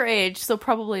was underage, so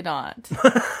probably not.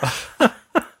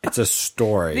 It's a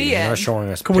story. The You're not end. showing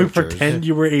us Can pictures. we pretend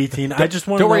you were 18? I just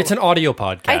want to Don't know. worry, it's an audio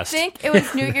podcast. I think it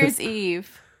was New Year's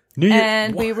Eve,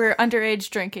 and we were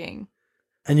underage drinking.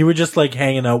 And you were just like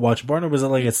hanging out watching porn, or was it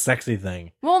like a sexy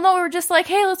thing? Well, no, we were just like,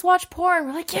 hey, let's watch porn.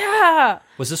 We're like, yeah.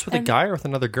 Was this with a guy or with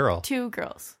another girl? 2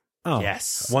 girls. Oh,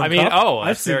 Yes. One I mean, cup? oh, I've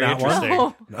that's seen very that one.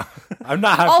 interesting. Oh. I'm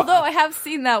not. Although I have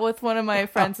seen that with one of my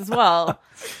friends as well.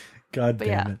 God But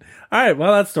damn yeah. it. All right,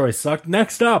 well, that story sucked.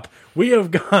 Next up, we have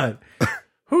got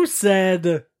who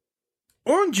said,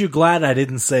 "Aren't you glad I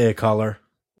didn't say a color?"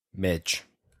 Mitch.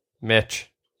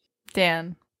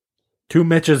 Dan. Two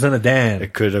Mitches and a Dan.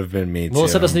 It could have been me too.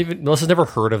 Melissa's never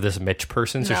heard of this Mitch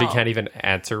person, so she No. can't even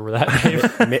answer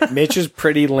that name. Mitch is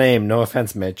pretty lame. No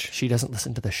offense, Mitch. She doesn't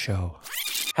listen to the show.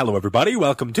 Hello, everybody.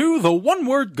 Welcome to the One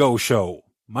Word Go Show.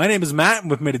 My name is Matt, and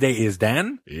with me today is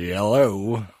Dan.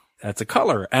 Yellow. That's a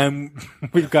color. And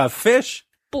we've got Fish.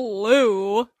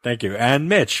 Blue. Thank you. And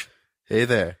Mitch. Hey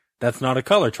there. That's not a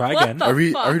color. Try What again. the Are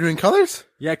we doing colors?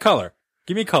 Yeah, color.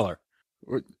 Give me color.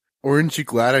 Aren't you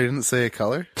glad I didn't say a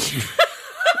color?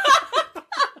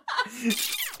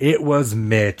 It was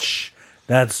Mitch.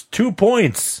 That's 2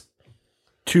 points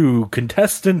to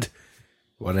contestant.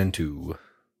 1 and 2.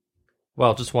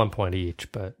 Well, just 1 point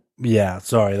each, but Yeah,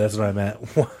 sorry, that's what I meant.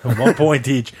 1 point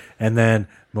each, and then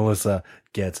Melissa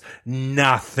gets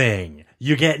nothing.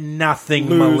 You get nothing,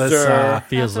 Loser. Melissa.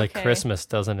 feels That's like okay. Christmas,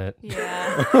 doesn't it?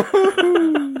 Yeah.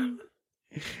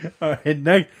 All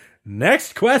right,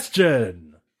 next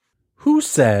question. Who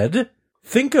said,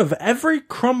 "Think of every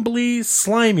crumbly,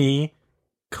 slimy,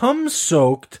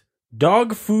 cum-soaked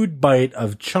dog food bite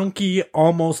of chunky,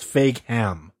 almost fake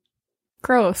ham"?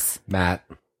 Gross. Matt.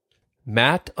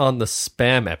 Matt on the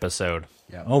spam episode.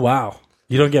 Oh, wow.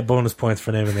 You don't get bonus points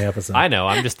for naming the episode. I know,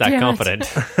 I'm just that Damn it.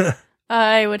 confident.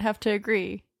 I would have to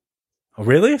agree. Oh,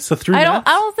 really? So 3 I Matts?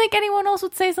 don't think anyone else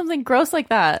would say something gross like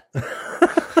that.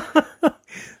 Thanks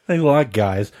a lot,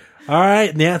 guys. All right,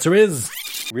 and the answer is...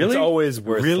 Really? It's always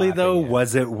worth Really, slapping though, it.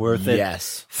 was it worth it?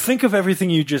 Yes. Think of everything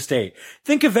you just ate.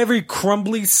 Think of every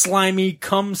crumbly, slimy,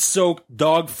 cum-soaked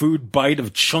dog food bite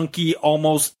of chunky,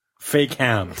 almost fake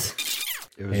ham.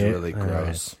 It was Yeah, really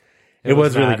gross. It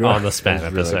was really Matt gross. on the spam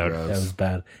It was really episode. gross. That was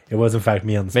bad. It was, in fact,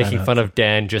 me on the Making stand-up. fun of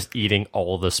Dan just eating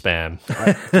all the spam.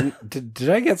 Did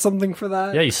I get something for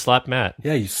that? Yeah, you slapped Matt.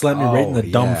 Yeah, you slapped me right in the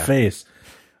dumb yeah. face.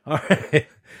 All right.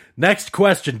 Next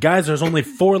question. Guys, there's only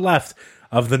 4 left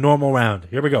of the normal round.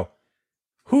 Here we go.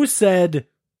 Who said,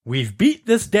 "We've beat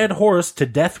this dead horse to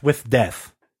death with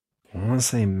death"? I want to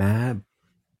say Matt,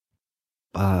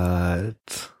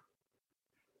 but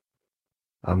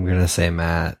I'm going to say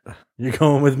Matt. You're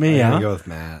going with me, I'm huh? going to go with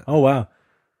Matt. Oh, wow.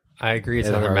 I agree, it's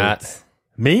It another Matt. hurts.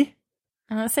 Me?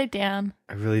 I'm going to say Dan.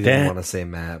 I really Dan. didn't want to say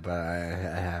Matt, but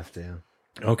I have to.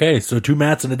 Okay, so 2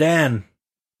 Matts and a Dan.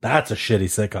 That's a shitty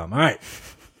sitcom. All right.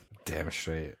 Damn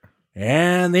straight.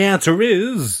 And the answer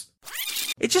is...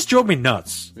 It just drove me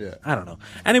nuts. Yeah. I don't know.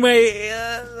 Anyway,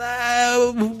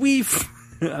 we've...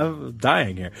 I'm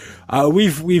dying here.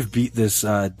 We've beat this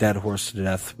dead horse to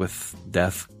death with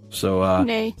death. So,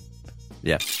 Nay.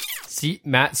 yeah. See,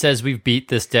 Matt says we've beat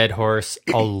this dead horse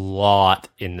a lot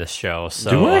in this show.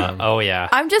 So, Do I? oh yeah.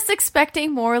 I'm just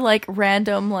expecting more like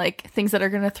random like things that are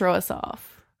going to throw us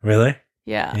off. Really?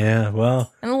 Yeah. Yeah,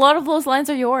 well, And a lot of those lines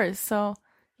are yours, so,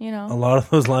 you know. a lot of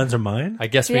those lines are mine. I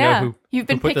guess we Yeah. know who, You've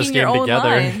been who put this picking your game own together.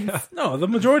 lines. No, the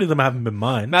majority of them haven't been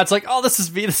mine. Matt's like, oh, this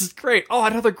is me. This is great. Oh,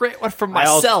 another great one from I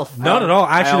also- myself. Not at all.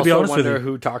 Actually, to be I also honest with wonder you.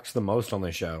 who talks the most on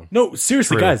the show. No,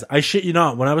 seriously, True. guys, I shit you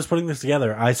not. When I was putting this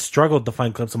together, I struggled to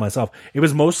find clips of myself. It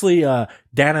was mostly Dan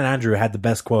and Andrew had the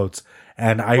best quotes,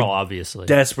 and I Well, obviously.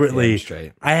 desperately. Damn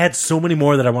straight. I had so many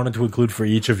more that I wanted to include for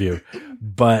each of you,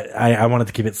 but I wanted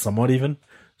to keep it somewhat even.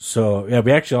 So yeah,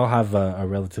 we actually all have a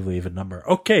relatively even number.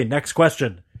 Okay, next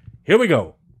question. Here we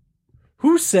go.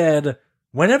 Who said,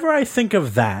 "Whenever I think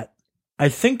of that, I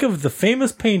think of the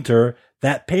famous painter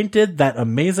that painted that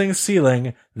amazing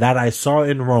ceiling that I saw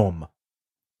in Rome"?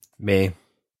 Me.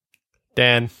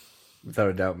 Dan. Without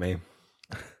a doubt, me.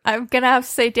 I'm going to have to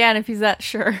say Dan if he's that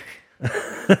sure.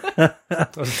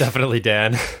 That was definitely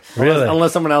Dan. Really?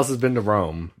 Unless someone else has been to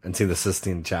Rome and seen the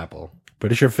Sistine Chapel.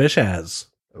 Pretty sure Fish has.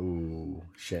 Ooh,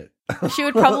 shit. She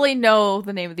would probably know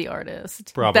the name of the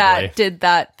artist Probably. that did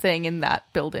that thing in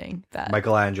that building. That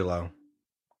Michelangelo.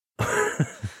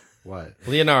 What?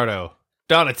 Leonardo.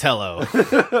 Donatello.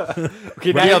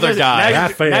 Okay, The other guy.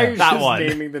 Raphael. Now you're That just one.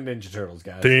 naming the Ninja Turtles,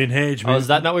 guys. Teenage Oh, is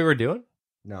that not what we were doing?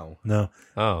 No. No.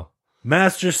 Oh.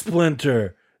 Master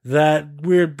Splinter. That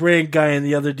weird brain guy in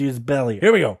the other dude's belly.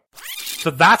 Here we go. So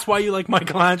that's why you like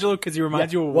Michelangelo? Because he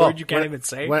reminds you of a word you can't even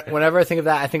say? Whenever I think of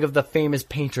that, I think of the famous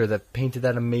painter that painted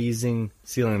that amazing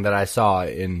ceiling that I saw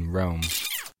in Rome.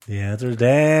 The answer's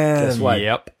Dan. Guess what?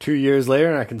 Yep. 2 years later,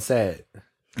 and I can say it.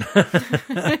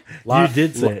 You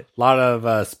did say it. Lot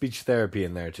of speech therapy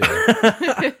in there too.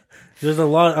 There's a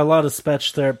lot of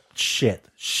speech therapy.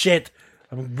 Shit.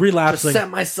 I'm relapsing. Just set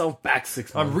myself back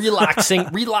 6 months. I'm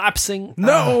relapsing.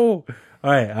 No.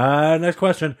 All right. Next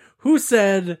question. Who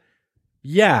said,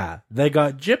 yeah, they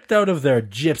got gypped out of their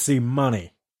gypsy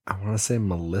money? I want to say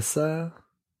Melissa.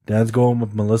 Dan's going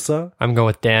with Melissa. I'm going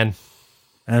with Dan.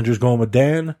 Andrew's going with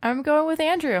Dan. I'm going with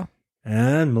Andrew.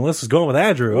 And Melissa's going with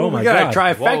Andrew. Oh my God. We got a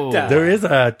trifecta. Whoa. There is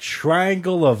a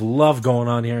triangle of love going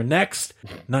on here.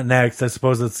 Not next, I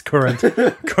suppose it's current.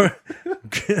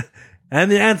 And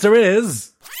the answer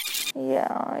is...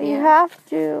 Yeah, you have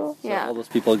to. Yeah. All those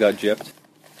people got gypped.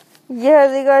 Yeah,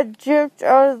 they got gypped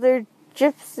out of their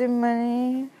gypsy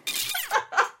money.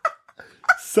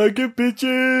 Suck it,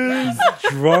 bitches!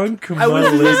 Drunk I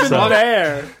wasn't even Melissa.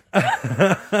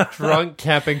 there. Drunk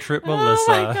camping trip, Oh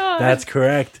Melissa. my god. That's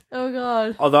correct. Oh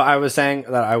god. Although I was saying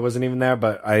that I wasn't even there,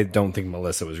 but I don't think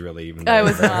Melissa was really even there. I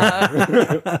was not.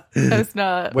 I was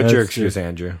not. What's your That's excuse,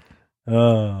 Andrew?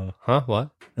 Oh. Huh?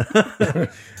 What?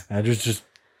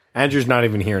 Andrew's not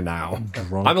even here now.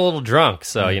 Drunk. I'm a little drunk,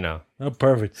 so, Oh,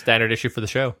 perfect. standard issue for the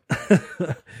show.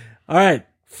 All right.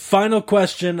 Final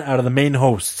question out of the main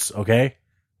hosts, okay?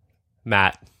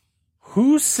 Matt.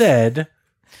 Who said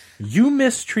you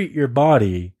mistreat your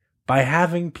body by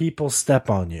having people step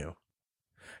on you?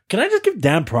 Can I just give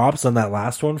Dan props on that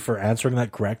last one for answering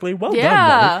that correctly? Well done,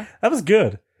 buddy. That was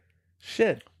good.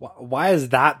 Shit. Why is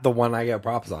that the one I get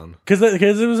props on? Because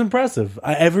it was impressive.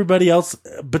 Everybody else,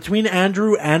 between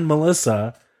Andrew and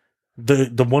Melissa,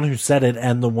 the one who said it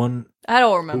and the one I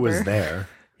don't remember. Who was there?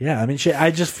 Yeah, I mean, I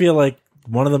just feel like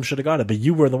one of them should have got it, but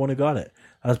you were the one who got it.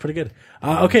 That was pretty good.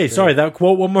 Okay, sorry, that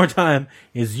quote one more time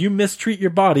is you mistreat your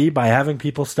body by having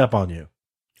people step on you.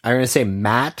 I'm going to say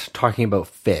Matt talking about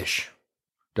fish.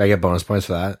 Do I get bonus points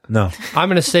for that? No. I'm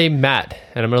going to say Matt,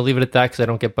 and I'm going to leave it at that because I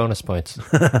don't get bonus points.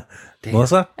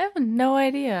 Melissa? I have no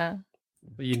idea.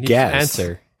 You need Guess. to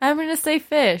answer. I'm going to say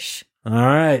fish. All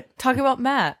right. Talk about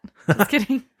Matt. Just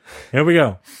kidding. Here we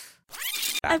go.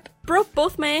 I broke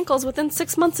both my ankles within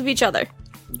 6 months of each other.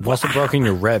 You've also broken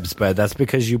your ribs, but that's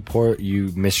because you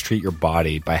mistreat your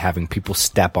body by having people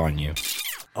step on you.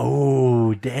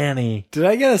 Oh, Danny. Did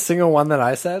I get a single one that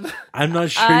I said? I'm not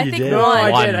sure I you think did.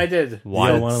 one. I did.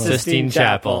 One. Yeah, one of them. Sistine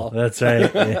Chapel. That's right.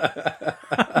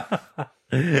 Yeah.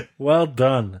 Well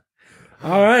done.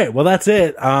 All right. Well, that's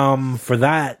it. For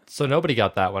that. So nobody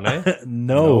got that one, eh?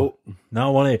 No,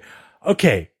 not one.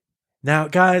 Okay. Now,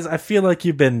 guys, I feel like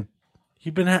you've had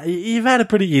it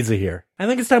pretty easy here. I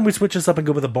think it's time we switch this up and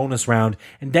go with a bonus round.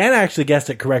 And Dan actually guessed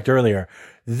it correct earlier.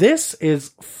 This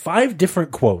is 5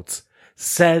 different quotes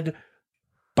said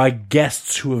by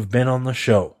guests who have been on the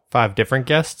show. 5 different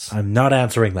guests? I'm not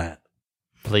answering that.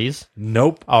 Please?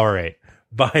 Nope. All right.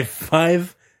 By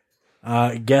 5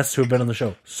 guests who have been on the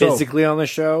show. So, Physically on the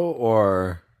show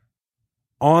or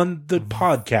on the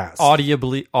podcast.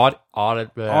 Audibly on the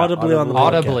podcast,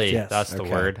 Audibly, yes. that's the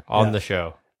Okay. word, on Yeah. the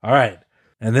show. All right.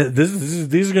 And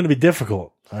these are going to be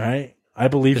difficult. All right. I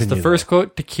believe Is in the you. first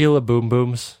quote Tequila Boom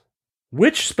Booms?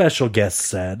 Which special guest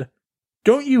said,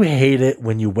 "Don't you hate it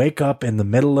when you wake up in the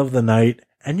middle of the night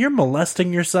and you're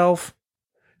molesting yourself?"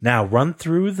 Now run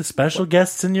through the special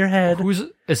guests in your head.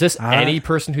 Is this any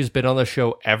person who's been on the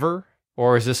show ever?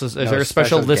 Or is there a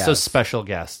special list of special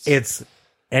guests? It's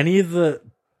anybody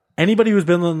who's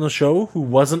been on the show who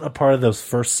wasn't a part of those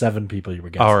first 7 people you were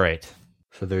guessing. All right.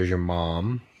 So there's your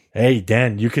mom. Hey,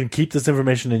 Dan, you can keep this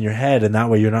information in your head, and that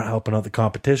way you're not helping out the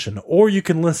competition. Or you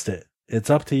can list it. It's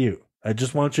up to you. I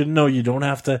just want you to know you don't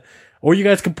have to. Or you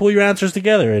guys can pull your answers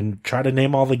together and try to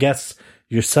name all the guests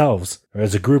yourselves, or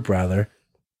as a group, rather.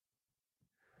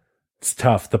 It's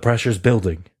tough. The pressure's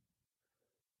building.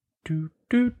 Do,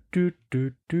 do, do,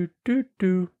 do, do, do,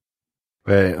 do.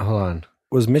 Wait, hold on.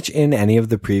 Was Mitch in any of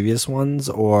the previous ones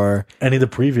or any of the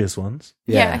previous ones?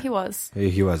 Yeah, he was.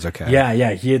 He was, okay.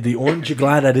 Yeah. He had the orange. You're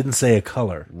glad I didn't say a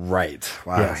color. Right.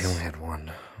 Wow, Yes. he only had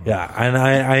one. Yeah, and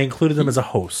I included him as a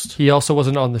host. He also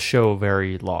wasn't on the show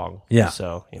very long. Yeah.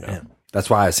 So, Yeah. That's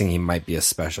why I was thinking he might be a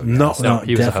special guest. No,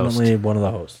 he was a definitely host. one of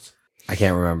the hosts. I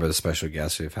can't remember the special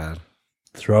guests we've had.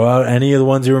 Throw out any of the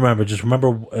ones you remember. Just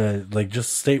remember,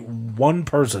 just state one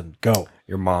person. Go.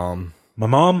 Your mom. My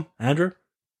mom, Andrew.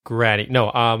 Granny. No,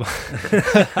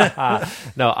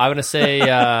 no, I'm gonna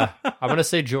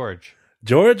say George.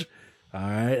 George. All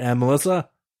right, and Melissa.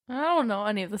 I don't know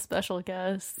any of the special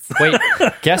guests. Wait,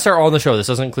 guests are on the show. This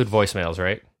doesn't include voicemails,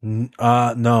 right?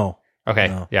 No. Okay.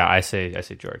 No. Yeah, I say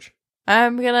George.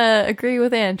 I'm gonna agree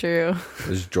with Andrew.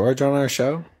 Is George on our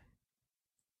show?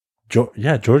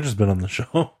 George has been on the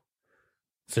show.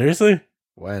 Seriously?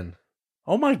 When?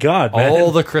 Oh my God, man.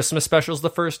 All the Christmas specials the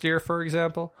first year, for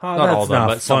example. Oh, Not that's all of them, not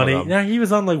but some funny. of them. Yeah, he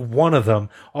was on like one of them.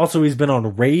 Also, he's been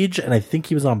on Rage, and I think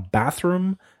he was on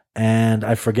Bathroom and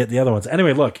I forget the other ones.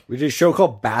 Anyway, look. We did a show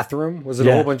called Bathroom. Was it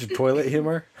a whole bunch of toilet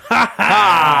humor?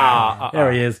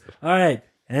 There he is. All right.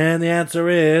 And the answer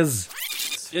is...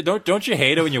 Yeah, don't you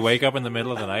hate it when you wake up in the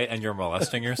middle of the night and you're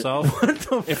molesting yourself?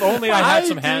 If only I had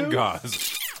some hand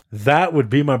gauze. That would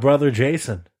be my brother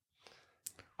Jason.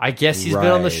 I guess he's been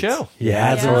on the show. He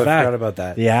has, in I fact. forgot about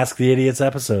that. The Ask the Idiots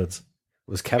episodes.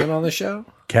 Was Kevin on the show?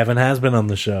 Kevin has been on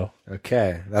the show.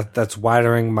 Okay. That's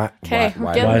widering my... Okay,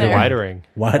 we're getting there.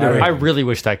 Widering. I really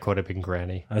wish that quote had been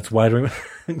Granny. That's widering.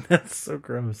 That's so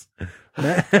gross.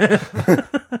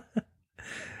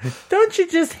 Don't you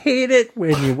just hate it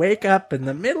when you wake up in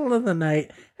the middle of the night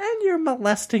and you're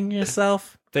molesting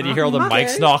yourself? Then you hear all the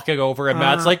mics knocking over, and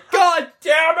Matt's like, God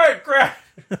damn it,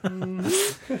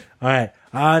 Granny! All right.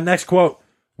 Next quote.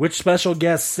 Which special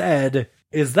guest said,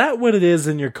 "Is that what it is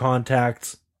in your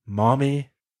contacts, mommy?"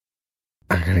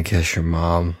 I'm going to guess your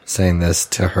mom saying this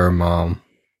to her mom.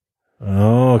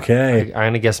 Okay. I'm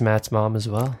going to guess Matt's mom as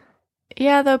well.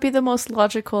 Yeah, that would be the most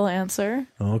logical answer.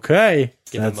 Okay.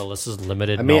 Given Melissa's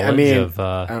limited I knowledge mean,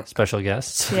 of special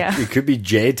guests. Yeah. It could be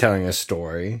Jay telling a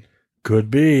story.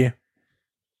 Could be.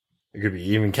 It could be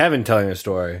even Kevin telling a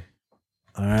story.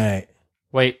 All right.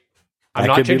 Wait, I'm That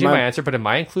not could be changing my my- answer, but am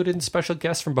I included in special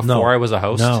guests from before No. I was a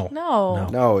host? No.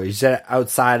 No, he said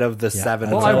outside of the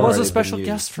seven. Well, that I have was a already special been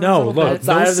guest used. for a No, little look, bit.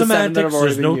 Outside no of the seven that semantics, have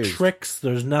already there's no been used. tricks,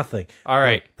 there's nothing. All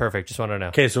right, perfect. Just want to know.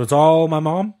 Okay, so it's all my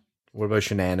mom? What about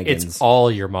shenanigans? It's all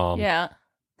your mom. Yeah.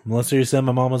 Melissa, you said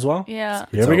my mom as well? Yeah.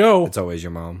 Here we go. It's always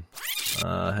your mom.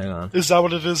 Hang on. Is that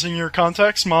what it is in your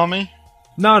context, mommy?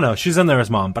 No, she's in there as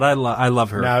mom, but I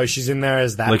love her. No, she's in there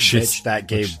as that Like she's- bitch that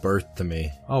gave birth to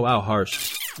me. Oh, wow,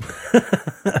 harsh.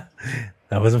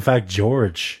 That was, in fact,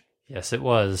 George. Yes, it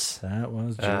was. That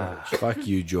was George. Fuck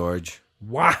you, George.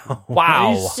 Wow.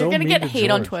 Wow. He's so You're going to mean get hate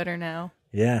on George. Twitter now.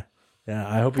 Yeah. Yeah,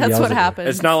 I hope he That's yells what at me. happens.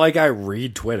 It's not like I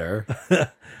read Twitter. All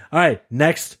right,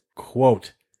 next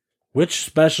quote. Which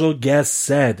special guest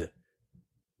said,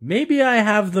 "Maybe I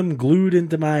have them glued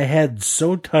into my head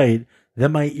so tight that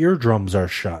my eardrums are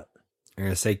shut"? I'm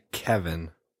going to say Kevin.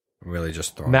 I'm really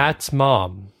just throwing Matt's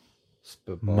mom.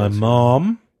 My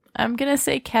mom. I'm going to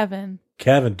say Kevin.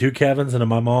 Kevin. 2 Kevins and a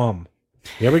my mom.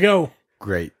 Here we go.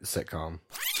 Great sitcom.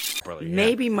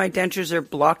 Maybe my dentures are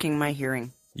blocking my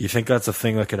hearing. You think that's a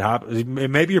thing that could happen?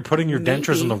 Maybe you're putting your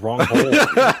dentures in the Maybe. wrong hole.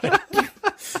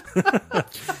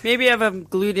 Maybe I have them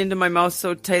glued into my mouth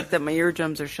so tight that my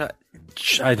eardrums are shut.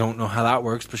 I don't know how that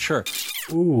works, but sure.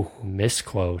 Ooh.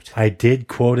 Misquote. I did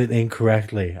quote it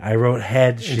incorrectly. I wrote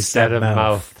head, she Instead said of mouth.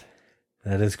 mouth.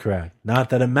 That is correct. Not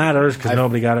that it matters, because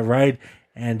nobody got it right,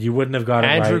 and you wouldn't have got it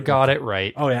right. Andrew got it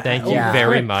right. Oh, yeah. Thank Oh, you yeah.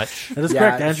 very Correct. much. That is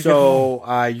correct, Andrew.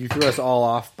 So you threw us all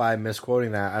off by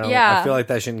misquoting that. I don't. Yeah. I feel like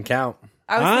that shouldn't count.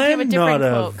 I was thinking of a I'm different not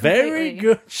a quote. very completely.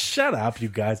 good... Shut up, you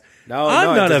guys. No, I'm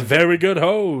no, it not a doesn't- very good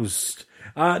host.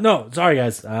 No, sorry,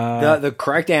 guys. The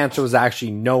correct answer was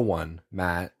actually no one,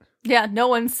 Matt. Yeah, no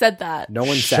one said that. No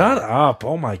one said Shut it. up.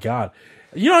 Oh, my God.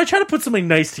 You know, I try to put something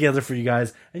nice together for you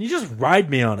guys, and you just ride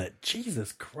me on it.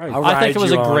 Jesus Christ. I'll I think ride it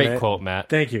was you a on great it. quote, Matt.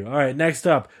 Thank you. All right, next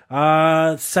up.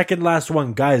 Second last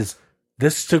one. Guys,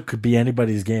 this still could be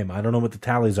anybody's game. I don't know what the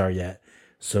tallies are yet.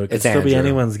 So it could It's still be Andrew.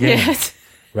 anyone's game. Yes.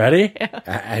 Ready?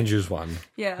 Andrew's one.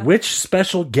 Yeah. Which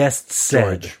special guest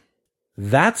said, George.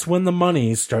 "That's when the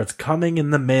money starts coming in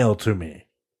the mail to me"?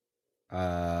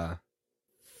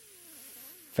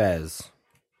 Fez.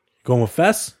 Going with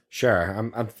Fess? Sure.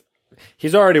 I'm.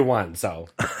 He's already won, so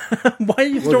Why are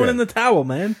you We're throwing good. in the towel,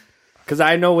 man? because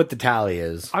I know what the tally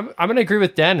is. I'm going to agree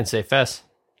with Dan and say Fess.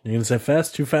 You're going to say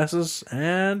Fess? 2 Fesses?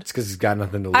 And It's because he's got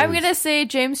nothing to lose. I'm going to say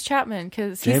James Chapman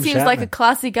because he James seems like a Chapman.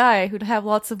 classy guy who'd have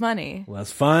lots of money.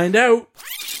 let's find out.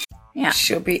 Yeah.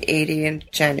 She'll be 80 in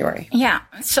January. Yeah.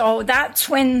 So that's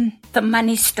when the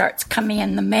money starts coming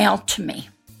in the mail to me.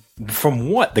 From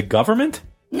what? The government?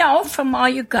 No, from all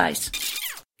you guys.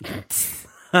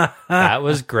 That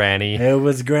was Granny. It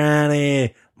was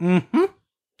Granny. Mm-hmm.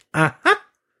 Uh-huh.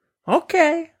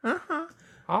 Okay. Uh-huh.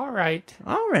 All right.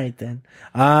 All right, then.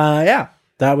 Yeah.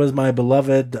 That was my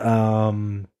beloved,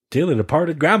 dearly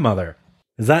departed grandmother.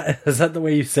 Is that the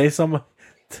way you say someone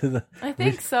to the... I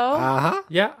think so. Uh-huh.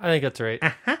 Yeah, I think that's right.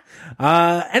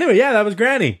 Anyway, yeah, that was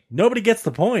Granny. Nobody gets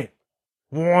the point.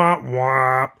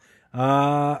 Womp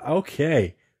womp.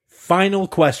 Okay. Final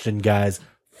question, guys.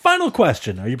 Final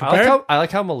question. Are you prepared? I like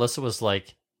how Melissa was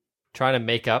like trying to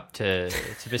make up to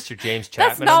Mr. James Chapman.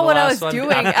 That's not on the what I last was one.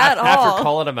 doing after, at all. After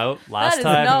calling him out last That is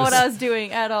time. not it what I was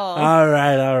doing at all. All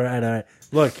right.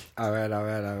 Look. All right. All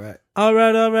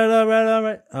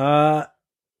right.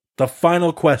 The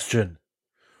final question.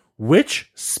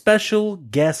 Which special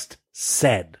guest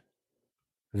said,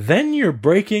 Then you're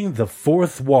breaking the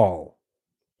fourth wall.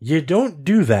 You don't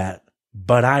do that,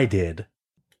 but I did.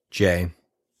 Jay.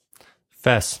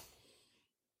 Fess.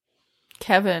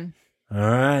 Kevin. All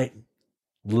right.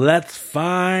 Let's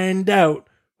find out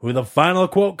who the final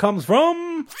quote comes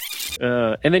from.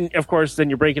 And then, of course, then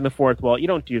you're breaking the fourth wall. You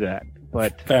don't do that.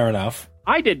 But fair enough.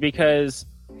 I did because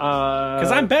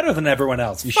I'm better than everyone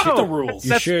else. Fuck the rules.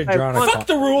 You should have drawn Fuck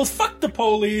the rules. Fuck the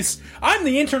police. I'm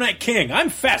the internet king. I'm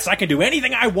Fess. I can do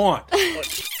anything I want.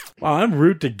 Wow, I'm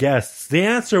rude to guests. The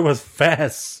answer was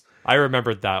Fess. I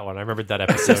remembered that one. I remembered that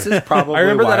episode. This is probably I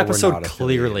remember why that we're episode not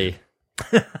clearly.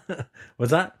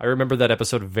 What's that? I remember that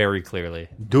episode very clearly.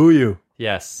 Do you?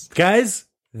 Yes. Guys,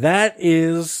 that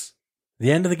is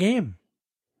the end of the game.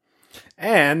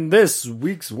 And this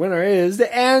week's winner is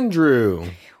Andrew.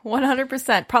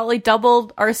 100%. Probably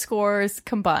doubled our scores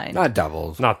combined. Not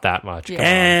doubled. Not that much. Yeah.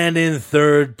 And in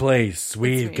third place,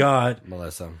 we've got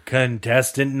Melissa.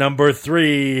 Contestant number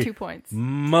 3. 2 points.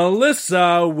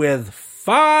 Melissa with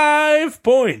 5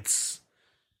 points.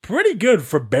 Pretty good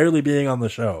for barely being on the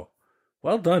show.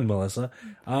 Well done, Melissa.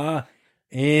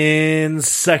 In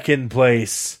second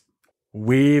place,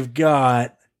 we've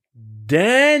got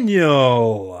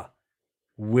Daniel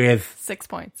with 6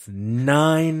 points.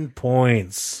 9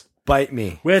 points. Bite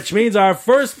me. Which means our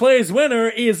first place winner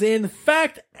is in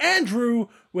fact Andrew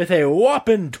with a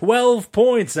whopping 12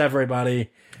 points, everybody.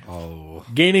 Oh.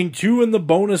 Gaining 2 in the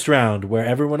bonus round where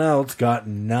everyone else got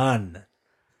none.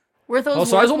 Were those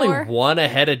So I was worth only more? 1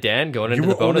 ahead of Dan going into You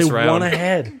the were bonus only round. 1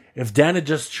 ahead. If Dan had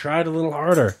just tried a little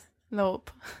harder,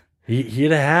 Nope.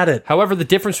 he'd have had it. However, the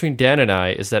difference between Dan and I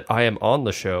is that I am on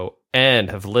the show and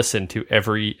have listened to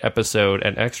every episode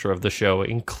and extra of the show,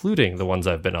 including the ones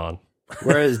I've been on.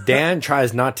 Whereas Dan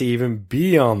tries not to even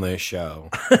be on this show.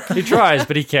 He tries,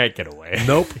 but he can't get away.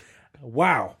 Nope.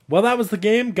 Wow. Well, that was the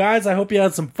game, guys. I hope you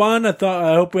had some fun. I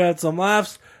hope we had some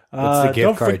laughs. What's the gift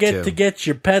Don't card forget to? to get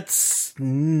your pets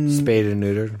Spayed and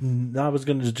neutered. I was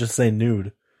going to just say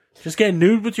nude. Just get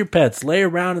nude with your pets. Lay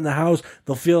around in the house.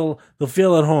 They'll feel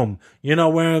at home. You're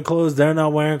not wearing clothes. They're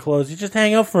not wearing clothes. You just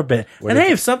hang out for a bit. What And if-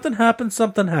 hey, if something happens,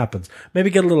 something happens. Maybe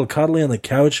get a little cuddly on the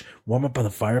couch. Warm up by the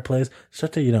fireplace.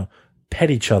 Start to,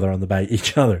 pet each other on the back.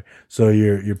 Each other. So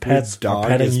your pets dog are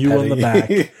petting is you on the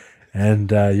petting- back.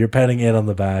 And you're petting it on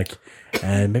the back.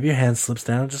 And maybe your hand slips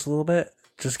down just a little bit.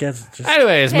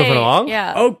 Anyways, moving along.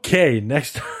 Yeah. Okay,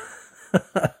 next.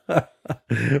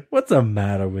 What's the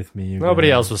matter with me? Nobody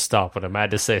guys? else was stopping him. I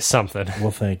had to say something. Well,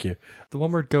 thank you. The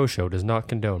One Word Go Show does not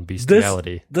condone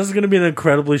bestiality. This is going to be an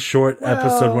incredibly short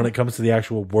episode when it comes to the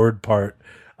actual word part.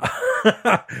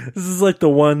 This is like the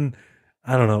one.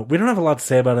 I don't know. We don't have a lot to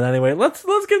say about it anyway. Let's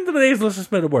get into today's Let's Just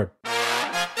Spit a Word.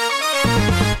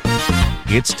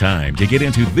 It's time to get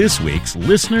into this week's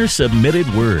listener submitted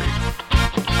word.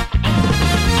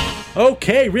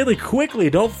 Okay, really quickly,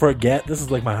 don't forget, this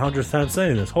is like my 100th time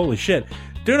saying this. Holy shit.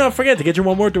 Do not forget to get your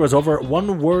one word to us over at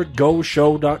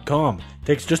onewordgoshow.com.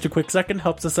 Takes just a quick second,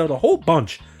 helps us out a whole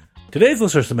bunch. Today's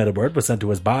listener submitted word was sent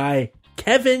to us by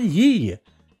Kevin Yee.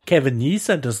 Kevin Yee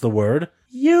sent us the word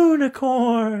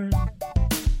unicorn.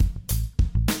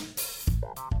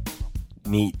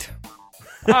 Neat.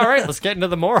 All right, let's get into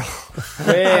the moral.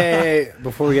 Hey,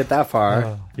 before we get that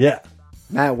far, Yeah.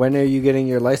 Matt, when are you getting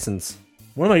your license?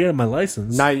 When am I getting my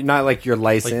license? Not like your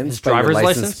license, his but your driver's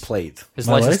license license? plate. His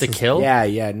My license to license? kill?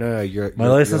 Yeah, no, your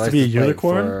license to be a plate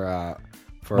unicorn?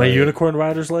 for My unicorn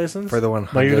rider's license? for the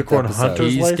 100th My unicorn episode.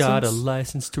 hunter's He's license? got a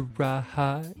license to ride.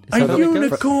 A Is that how it goes?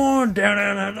 unicorn!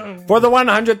 for the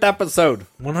 100th episode.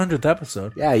 100th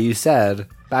episode. Yeah, you said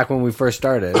back when we first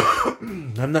started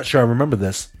I'm not sure I remember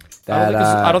this. that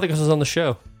I don't think this was on the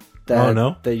show. that, Oh,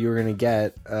 no? that you were gonna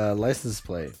get a license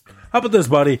plate. How about this,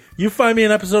 buddy? You find me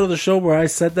an episode of the show where I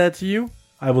said that to you,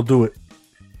 I will do it.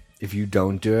 If you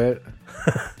don't do it,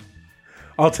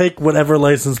 I'll take whatever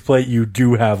license plate you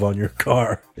do have on your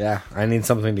car. yeah, I need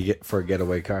something to get for a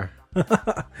getaway car.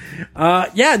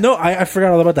 Yeah, no, I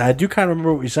forgot all about that. I do kind of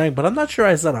remember what you're saying, but I'm not sure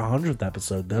I said 100th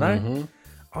episode, did I?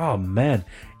 Oh, man.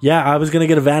 Yeah, I was going to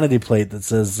get a vanity plate that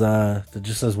says, that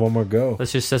just says one more go.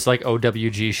 This just says like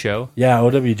OWG show. Yeah,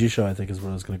 OWG show, I think, is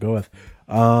what I was going to go with.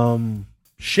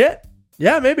 Shit.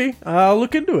 Yeah, maybe. I'll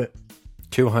look into it.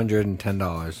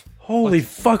 $210. Holy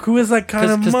fuck, who is that kind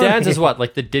of money? Because Dan's is what?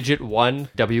 Like the digit 1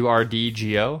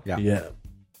 WRDGO? Yeah. Yeah.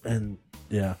 And,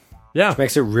 yeah. Yeah. Which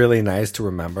makes it really nice to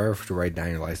remember to write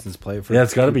down your license plate for Yeah,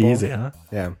 it's got to be people. easy, huh?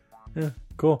 Yeah. Yeah,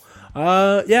 cool.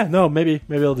 Yeah, no, maybe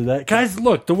I'll do that. Guys,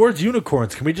 look, the word's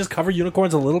unicorns. Can we just cover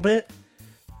unicorns a little bit?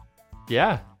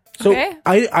 Yeah. So Okay.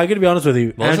 I got to be honest with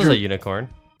you. Melissa's Andrew, a unicorn.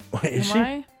 is Am she?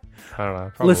 I? I don't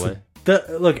know. Probably. Listen,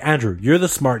 Look, Andrew, you're the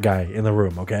smart guy in the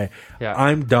room, okay? Yeah.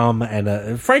 I'm dumb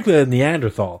and frankly a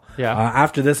Neanderthal. Yeah.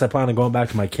 After this, I plan on going back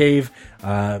to my cave,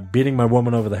 beating my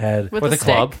woman over the head With a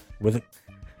club.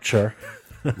 Sure.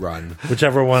 Run.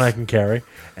 Whichever one I can carry.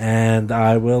 And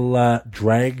I will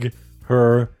drag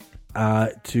her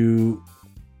to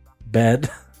bed.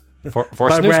 For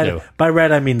by snoo red, snoo. by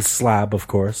red, I mean slab, of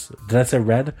course. Did I say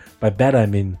red? By bed, I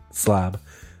mean slab.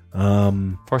 For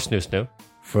snoo snoo.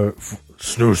 For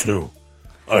snoo snoo.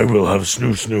 I will have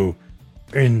snoo snoo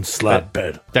in slab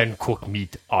bed. Then cook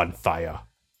meat on fire.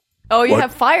 Oh, you What-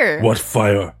 have fire. What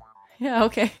fire? Yeah,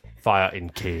 okay. Fire in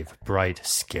cave. Bright,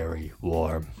 scary,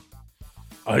 warm.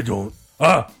 I don't.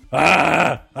 Oh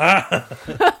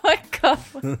my god.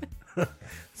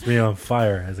 It's me on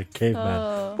fire as a caveman.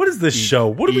 Oh. What is this show?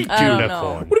 What do we do? I don't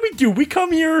know. What do we do? We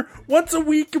come here once a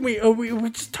week and we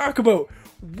just talk about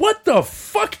what the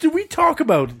fuck do we talk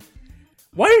about?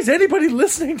 Why is anybody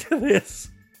listening to this?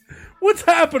 What's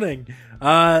happening?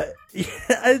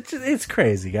 It's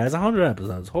crazy, guys. 100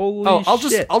 episodes. Holy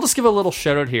shit! I'll just give a little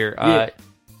shout out here. Yeah.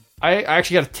 I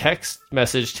actually got a text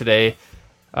message today,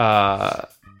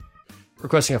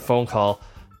 requesting a phone call.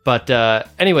 But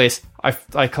anyways,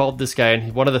 I called this guy,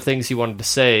 and one of the things he wanted to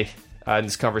say in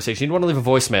this conversation, he didn't want to leave a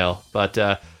voicemail,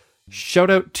 but shout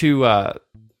out to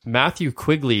Matthew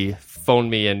Quigley phoned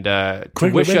me and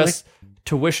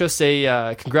to wish us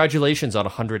a congratulations on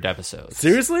 100 episodes.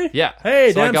 Seriously? Yeah.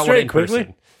 Hey, So I damn got one straight, in Quigley.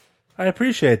 person. I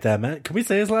appreciate that, man. Can we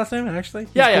say his last name? Actually,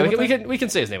 Yeah, He's yeah, cool with that? we can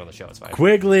say his name on the show. It's fine.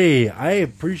 Quigley. I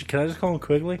appreciate. Can I just call him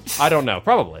Quigley? I don't know,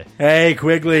 probably. Hey,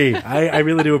 Quigley. I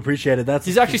really do appreciate it.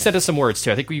 He's actually sent us some words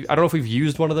too. I don't know if we've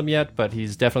used one of them yet, but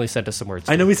he's definitely sent us some words.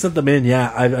 I know we sent them in.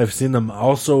 Yeah, I've seen them.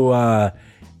 Also, I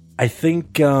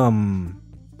think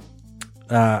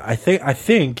I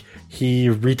think he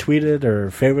retweeted or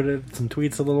favorited some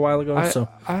tweets a little while ago. I so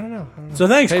don't know. So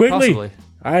thanks, Hey, Quigley. possibly.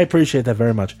 I appreciate that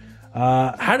very much.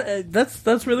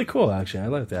 That's really cool. Actually, I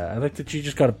like that. I like that you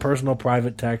just got a personal,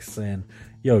 private text saying,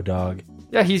 "Yo, dog."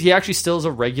 Yeah, he actually still is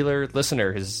a regular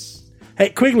listener. Hey,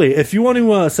 Quigley, if you want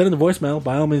to send in the voicemail,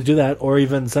 by all means do that, or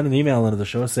even send an email into the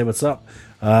show, say what's up.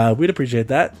 We'd appreciate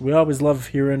that. We always love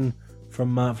hearing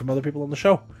from other people on the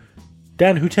show.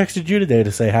 Dan, who texted you today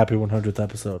to say happy 100th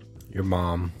episode? Your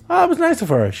mom. Oh, it was nice of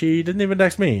her. She didn't even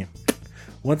text me.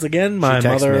 Once again, my She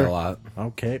texts mother. me a lot.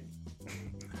 Okay.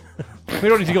 We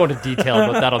don't need to go into detail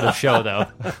about that on the show, though.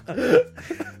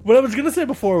 What I was going to say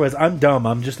before was I'm dumb.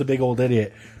 I'm just a big old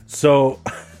idiot. So,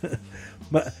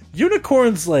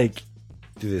 unicorns, like...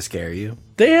 Do they scare you?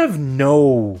 They have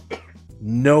no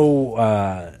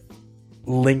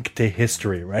link to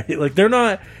history, right? Like, they're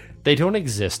not... They don't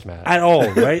exist, Matt. At all,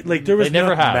 right? Like, there was They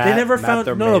never have. They never Matt, found...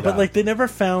 they're No, made but, up. like, they never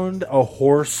found a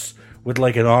horse with,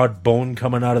 like, an odd bone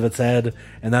coming out of its head,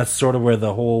 and that's sort of where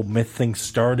the whole myth thing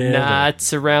started. Nah,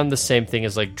 it's around the same thing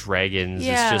as like dragons.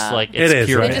 Yeah. It's just like It it's is,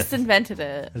 pure right? They myth. just invented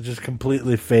it. It's just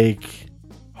completely fake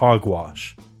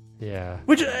hogwash. Yeah.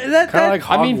 Which, that like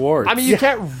I mean, Hogwarts. you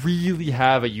can't really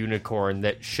have a unicorn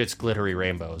that shits glittery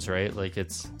rainbows, right? Like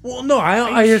it's. Well, no,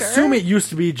 I you assume sure? it used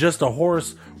to be just a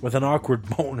horse with an awkward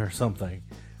bone or something,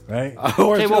 right?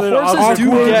 Okay, well, horses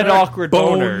do get awkward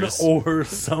bone boners. or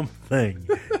something,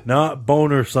 not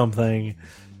bone or something.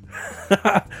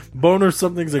 Bone or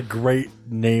something's a great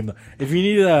name. If you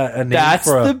need a name That's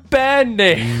for the band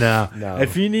name. no. No.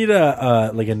 If you need a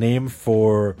like a name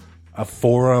for a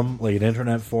forum, like an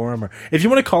internet forum, or if you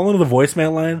want to call into the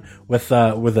voicemail line with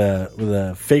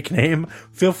a fake name,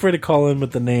 feel free to call in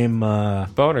with the name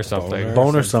Bone or something.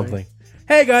 Bone or something.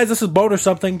 Hey guys, this is Bone or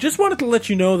something. Just wanted to let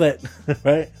you know that,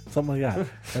 right? Something like that.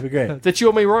 That'd be great. That you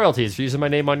owe me royalties for using my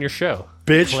name on your show.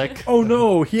 Bitch. Click. Oh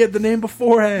no, he had the name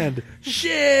beforehand.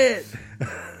 Shit.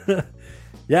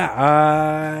 Yeah,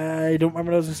 I don't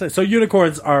remember what I was going to say. So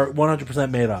unicorns are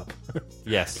 100% made up.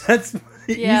 Yes. That's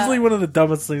Yeah. easily one of the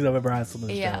dumbest things I've ever asked on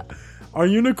this Yeah. show. Are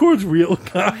unicorns real,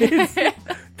 guys?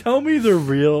 Tell me they're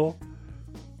real.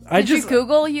 Did you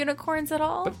Google unicorns at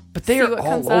all? But they See are what all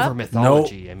comes over up?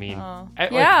 mythology. I mean,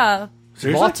 like, yeah.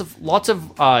 Seriously? lots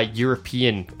of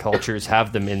European cultures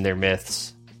have them in their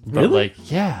myths. But Really?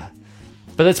 like, yeah.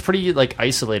 But that's pretty like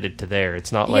isolated to there.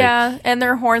 It's not like Yeah, and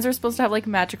their horns are supposed to have like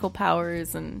magical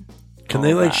powers and. Can all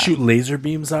they like that. shoot laser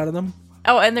beams out of them?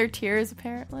 Oh, and their tears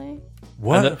apparently.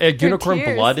 What? And the unicorn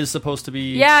tears. blood is supposed to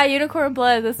be. Yeah, unicorn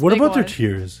blood. That's What big about their one.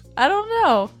 tears? I don't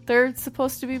know. They're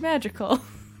supposed to be magical,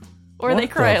 or What they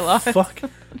cry the a lot. fuck?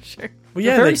 I'm sure. Well, They're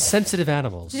yeah, very they- sensitive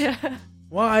animals. Yeah.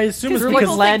 well, I assume it's Because because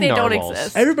people land think they don't narwhals.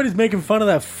 exist. everybody's making fun of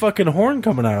that fucking horn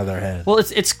coming out of their head. Well,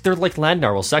 it's they're like land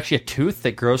narwhals. It's actually a tooth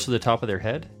that grows to the top of their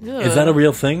head. Is that a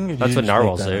real thing? Or did That's you what just make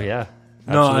narwhals that do. up? Yeah.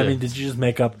 No, I Absolutely. mean, did you just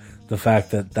make up the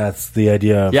fact that that's the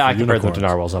idea of Yeah, I compared them to unicorns.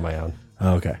 narwhals on my own.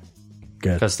 Okay.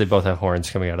 Good. Because they both have horns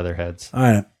coming out of their heads. All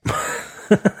right.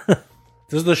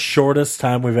 This is the shortest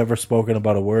time we've ever spoken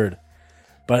about a word.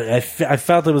 But I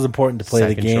felt it was important to play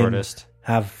Second the game. shortest.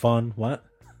 Have fun. What?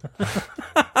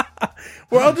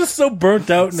 We're all just so burnt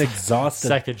out and exhausted.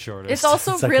 Second shortest. It's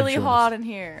also Second really shortest. hot in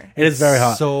here. It is very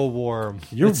hot. So warm.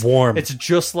 You're warm. It's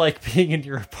just like being in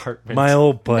your apartment. My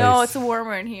old place. No, it's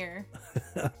warmer in here.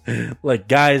 Like,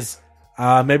 guys,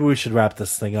 maybe we should wrap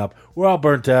this thing up. We're all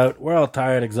burnt out. We're all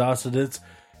tired, exhausted. It's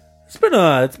been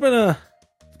a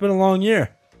long year.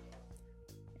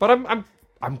 But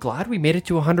I'm glad we made it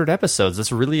to 100 episodes.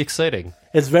 That's really exciting.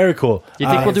 It's very cool. You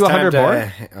think we'll do 100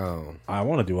 more? Oh, I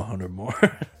want to do 100 more.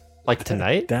 Like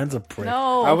tonight? Dan's a prick.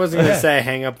 No. I wasn't gonna say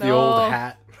hang up the No. old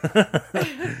hat.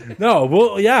 No,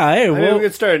 hey, I mean, we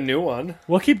could start a new one.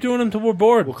 We'll keep doing them until we're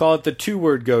bored. We'll call it the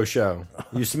 2-word Go Show.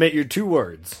 You submit your 2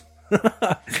 words. Go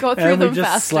through And we them just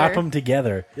faster. slap them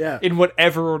together. Yeah. In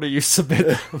whatever order you submit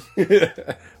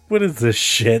them. What is this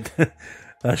shit?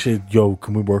 Actually, yo,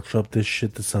 can we workshop this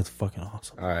shit? This sounds fucking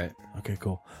awesome. All right. Okay,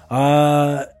 cool.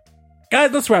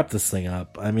 Guys, let's wrap this thing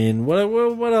up. I mean,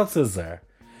 what else is there?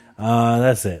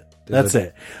 That's it. That's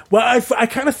it. Well, I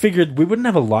kind of figured we wouldn't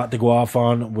have a lot to go off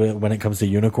on when it comes to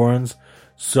unicorns,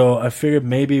 so I figured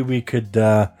maybe we could,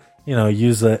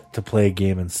 use it to play a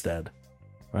game instead,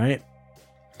 right?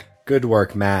 Good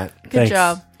work, Matt. Good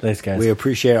job. Thanks, guys. We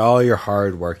appreciate all your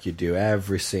hard work you do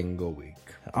every single week.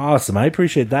 Awesome. I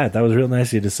appreciate that. That was real nice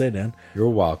of you to say, Dan. You're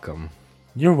welcome.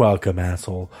 You're welcome,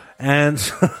 asshole. And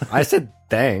I said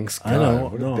thanks. God, I know.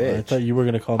 what a No, bitch. I thought you were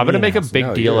going to call me I'm going to an make a asshole.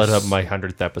 big deal you're out of my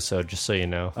 100th episode, just so you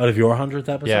know. Out of your 100th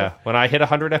episode? Yeah, when I hit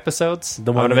 100 episodes, I'm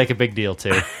going to make a big deal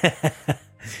too.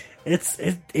 It's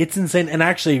insane. And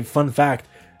actually, fun fact,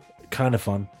 kind of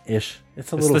fun-ish.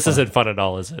 It's a little This fun. isn't fun at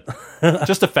all, is it?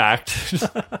 Just a fact.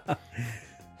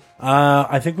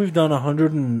 I think we've done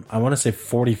 100 and I want to say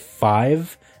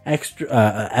 45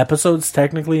 extra episodes,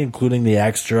 technically, including the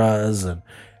extras and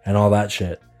all that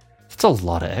shit. That's a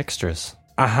lot of extras.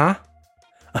 Uh-huh.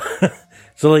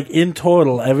 So, like, in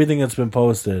total, everything that's been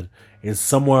posted is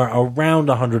somewhere around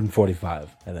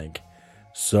 145, I think.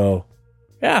 So,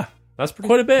 yeah. That's pretty,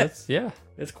 quite a bit. Yeah.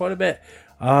 It's quite a bit.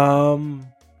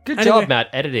 Good Anyway. job, Matt,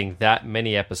 editing that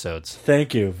many episodes.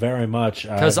 Thank you very much.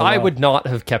 Because I would not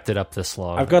have kept it up this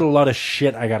long. I've got a lot of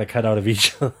shit I got to cut out of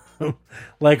each of them,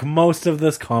 like most of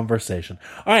this conversation.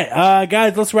 All right,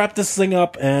 guys, let's wrap this thing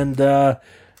up, and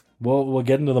we'll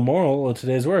get into the moral of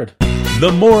today's word.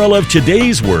 The moral of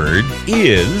today's word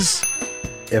is...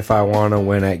 If I want to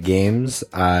win at games,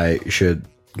 I should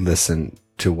listen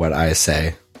to what I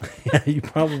say. Yeah, you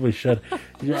probably should.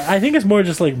 I think it's more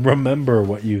just like remember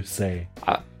what you say.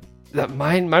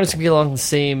 Mine is gonna be along the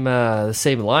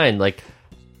same line. Like,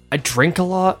 I drink a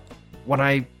lot when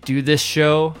I do this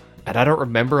show, and I don't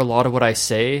remember a lot of what I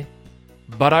say,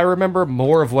 but I remember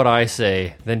more of what I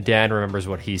say than Dan remembers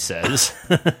what he says.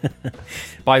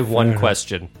 By one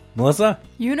question. Melissa?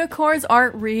 Unicorns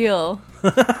aren't real.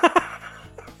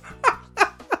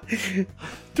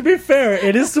 To be fair,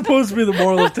 it is supposed to be the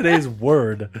moral of today's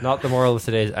word. Not the moral of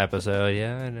today's episode.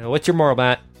 Yeah, I know. What's your moral,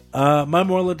 Matt? My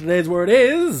moral of today's word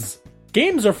is...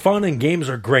 Games are fun and games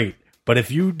are great, but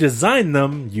if you design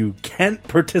them, you can't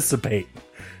participate.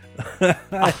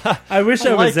 I wish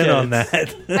I was like in it. on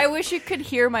that. I wish you could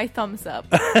hear my thumbs up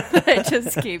that I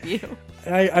just gave you.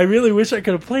 I really wish I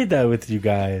could have played that with you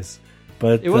guys.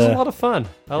 But It was a lot of fun.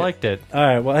 I liked it. All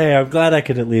right, well, hey, I'm glad I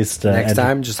could at least... Next end it.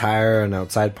 time, just hire an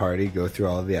outside party, go through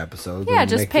all of the episodes. Yeah, and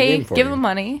just make the pay, game for give you. them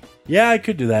money. Yeah, I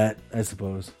could do that, I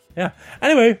suppose. Yeah.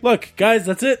 Anyway, look, guys,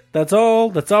 that's it. That's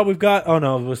all we've got. Oh,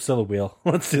 no, it was still a wheel.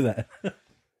 Let's do that.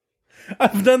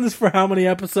 I've done this for how many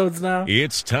episodes now?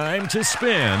 It's time to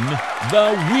spin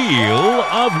the Wheel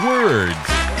of Words.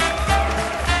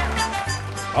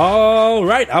 All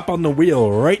right, up on the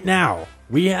wheel right now,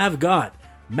 we have got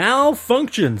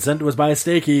malfunction sent to us by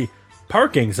Stakey,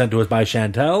 parking sent to us by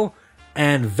Chantel,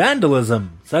 and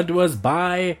vandalism sent to us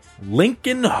by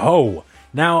Lincoln Ho.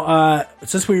 Now,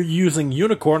 since we're using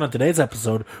unicorn on today's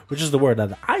episode, which is the word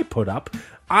that I put up,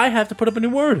 I have to put up a new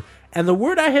word. And the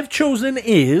word I have chosen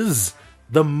is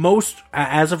the most,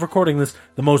 as of recording this,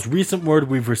 the most recent word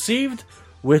we've received,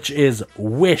 which is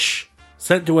wish,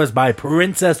 sent to us by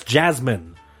Princess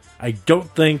Jasmine. I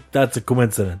don't think that's a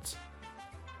coincidence.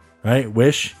 Right?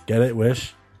 Wish? Get it?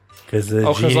 Wish? Because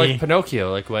Because like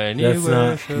Pinocchio, like when you That's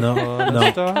not, wish no, upon a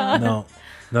no, star. no.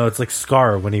 No, it's like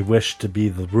Scar when he wished to be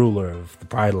the ruler of the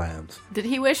Pride Lands. Did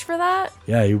he wish for that?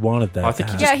 Yeah, he wanted that. I think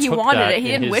he to just happen. he took wanted that it.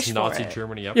 He in didn't his wish Nazi for it.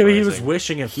 Germany Yeah, uprising. but he was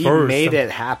wishing it He first. made it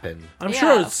happen. I'm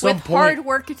sure at some with point. hard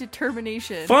work and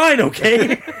determination. Fine,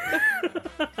 okay.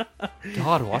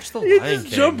 God, watch the You Lion just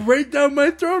King. jumped right down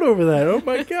my throat over that. Oh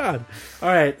my god. All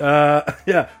right.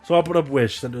 Yeah. So I'll put up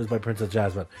Wish, sent to us by Princess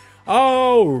Jasmine.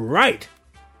 All right.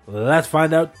 Let's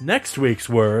find out next week's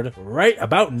word right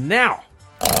about now.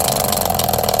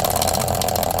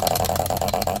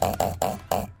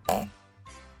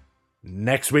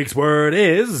 Next week's word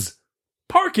is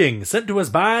parking, sent to us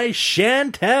by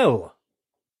Chantel.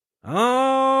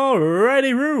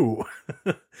 Alrighty, Roo.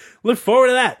 Look forward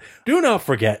to that. Do not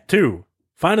forget to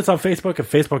find us on Facebook at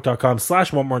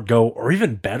facebook.com/onewordgo, or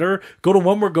even better, go to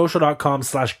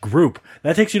onewordgoshow.com/group.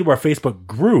 That takes you to our Facebook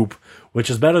group, which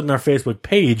is better than our Facebook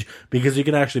page because you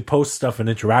can actually post stuff and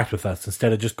interact with us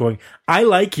instead of just going, I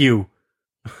like you,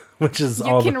 which is You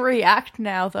all can the... react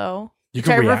now, though. You which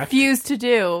can I react? refuse to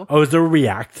do. Oh, is there a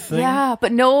react thing? Yeah,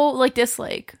 but no, like,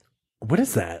 dislike. What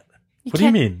is that? You What do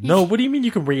you can't- mean? No, what do you mean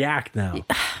you can react now?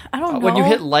 I don't know. When you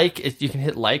hit like, you can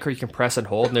hit like, or you can press and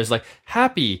hold, and there's like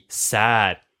happy,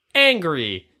 sad,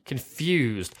 angry,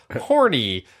 confused,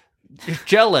 horny,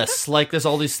 jealous. Like there's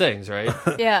all these things, right?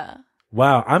 Yeah.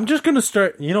 Wow, I'm just gonna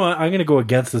start. You know what? I'm gonna go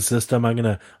against the system. I'm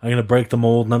gonna break the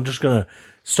mold, and I'm just gonna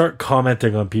start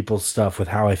commenting on people's stuff with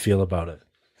how I feel about it.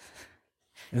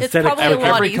 Instead of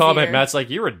every comment, Matt's like,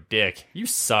 "You're a dick. You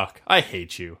suck. I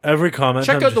hate you." Every comment,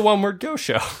 Check I'm out just- the One Word Go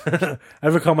Show.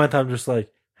 every comment, I'm just like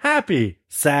happy,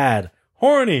 sad,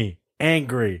 horny,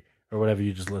 angry, or whatever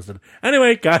you just listed.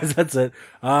 Anyway, guys, that's it.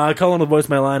 Call on the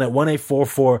voicemail line at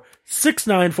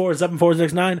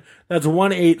 1-844-694-7469. That's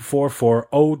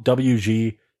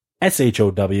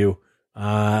 1-844-OWG-SHOW.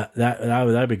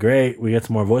 That'd be great. We get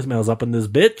some more voicemails up in this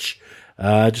bitch,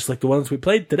 just like the ones we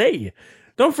played today.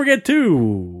 Don't forget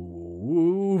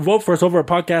to vote for us over at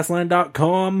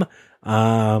podcastland.com.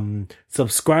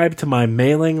 Subscribe to my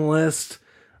mailing list.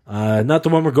 Not the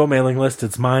One Word Go mailing list.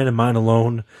 It's mine and mine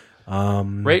alone.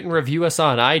 Rate and review us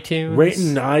on iTunes. Rate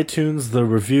in iTunes the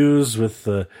reviews with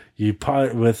you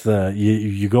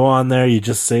go on there. You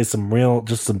just say some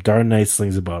darn nice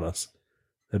things about us.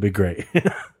 That'd be great.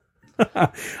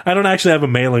 I don't actually have a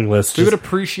mailing list. We would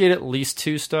appreciate at least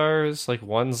 2 stars. Like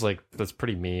one's like that's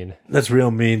pretty mean. That's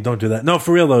real mean. Don't do that. No,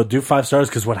 for real though. Do 5 stars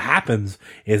because what happens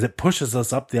is it pushes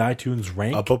us up the iTunes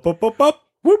rank. Up. Whoop,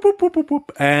 whoop, whoop, whoop,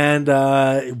 whoop.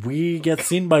 And we get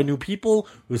seen by new people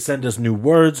who send us new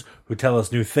words, who tell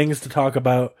us new things to talk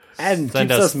about. And Send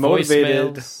keeps us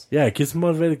motivated. voicemails. Yeah, it keeps us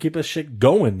motivated, keep us shit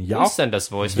going, y'all. Please send us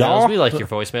voicemails. Y'all. We like your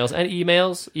voicemails. And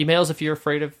emails. Emails if you're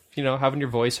afraid of, having your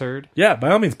voice heard. Yeah,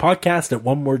 by all means, podcast at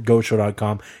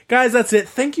onewordgoshow.com. Guys, that's it.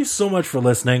 Thank you so much for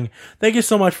listening. Thank you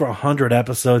so much for 100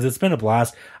 episodes. It's been a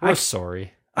blast. We're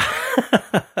sorry.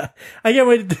 I can't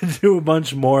wait to do a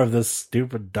bunch more of this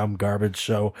stupid, dumb garbage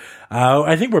show.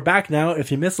 I think we're back now.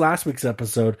 If you missed last week's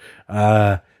episode,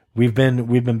 we've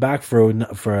been back for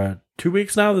 2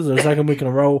 weeks now. This is our second week in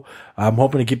a row. I'm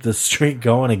hoping to keep this streak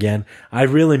going again. I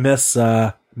really miss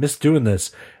doing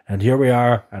this. And here we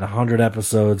are at 100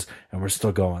 episodes, and we're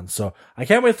still going. So I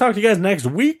can't wait to talk to you guys next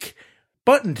week.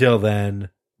 But until then,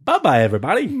 bye-bye,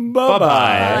 everybody. Bye-bye.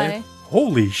 Bye.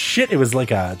 Holy shit, it was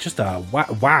like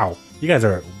wow. You guys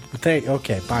are,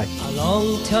 okay, bye. A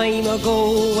long time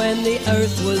ago when the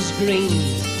earth was green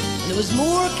and there was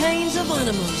more kinds of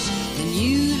animals than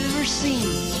you'd ever seen.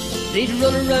 They'd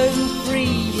run around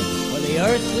free while the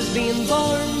earth was being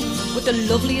born, but the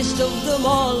loveliest of them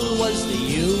all was the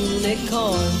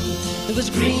unicorn. There was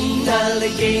green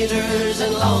alligators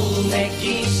and long-necked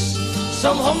geese,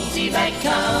 some humpty-backed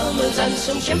camels and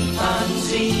some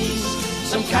chimpanzees,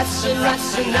 some cats and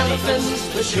rats and elephants,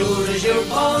 but sure as you're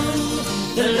born,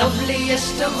 the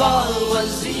loveliest of all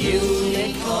was the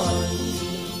unicorn.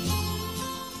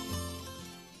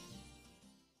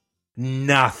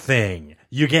 Nothing.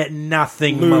 You get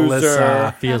nothing, Loser.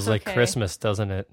 Melissa. Feels like Christmas, doesn't it?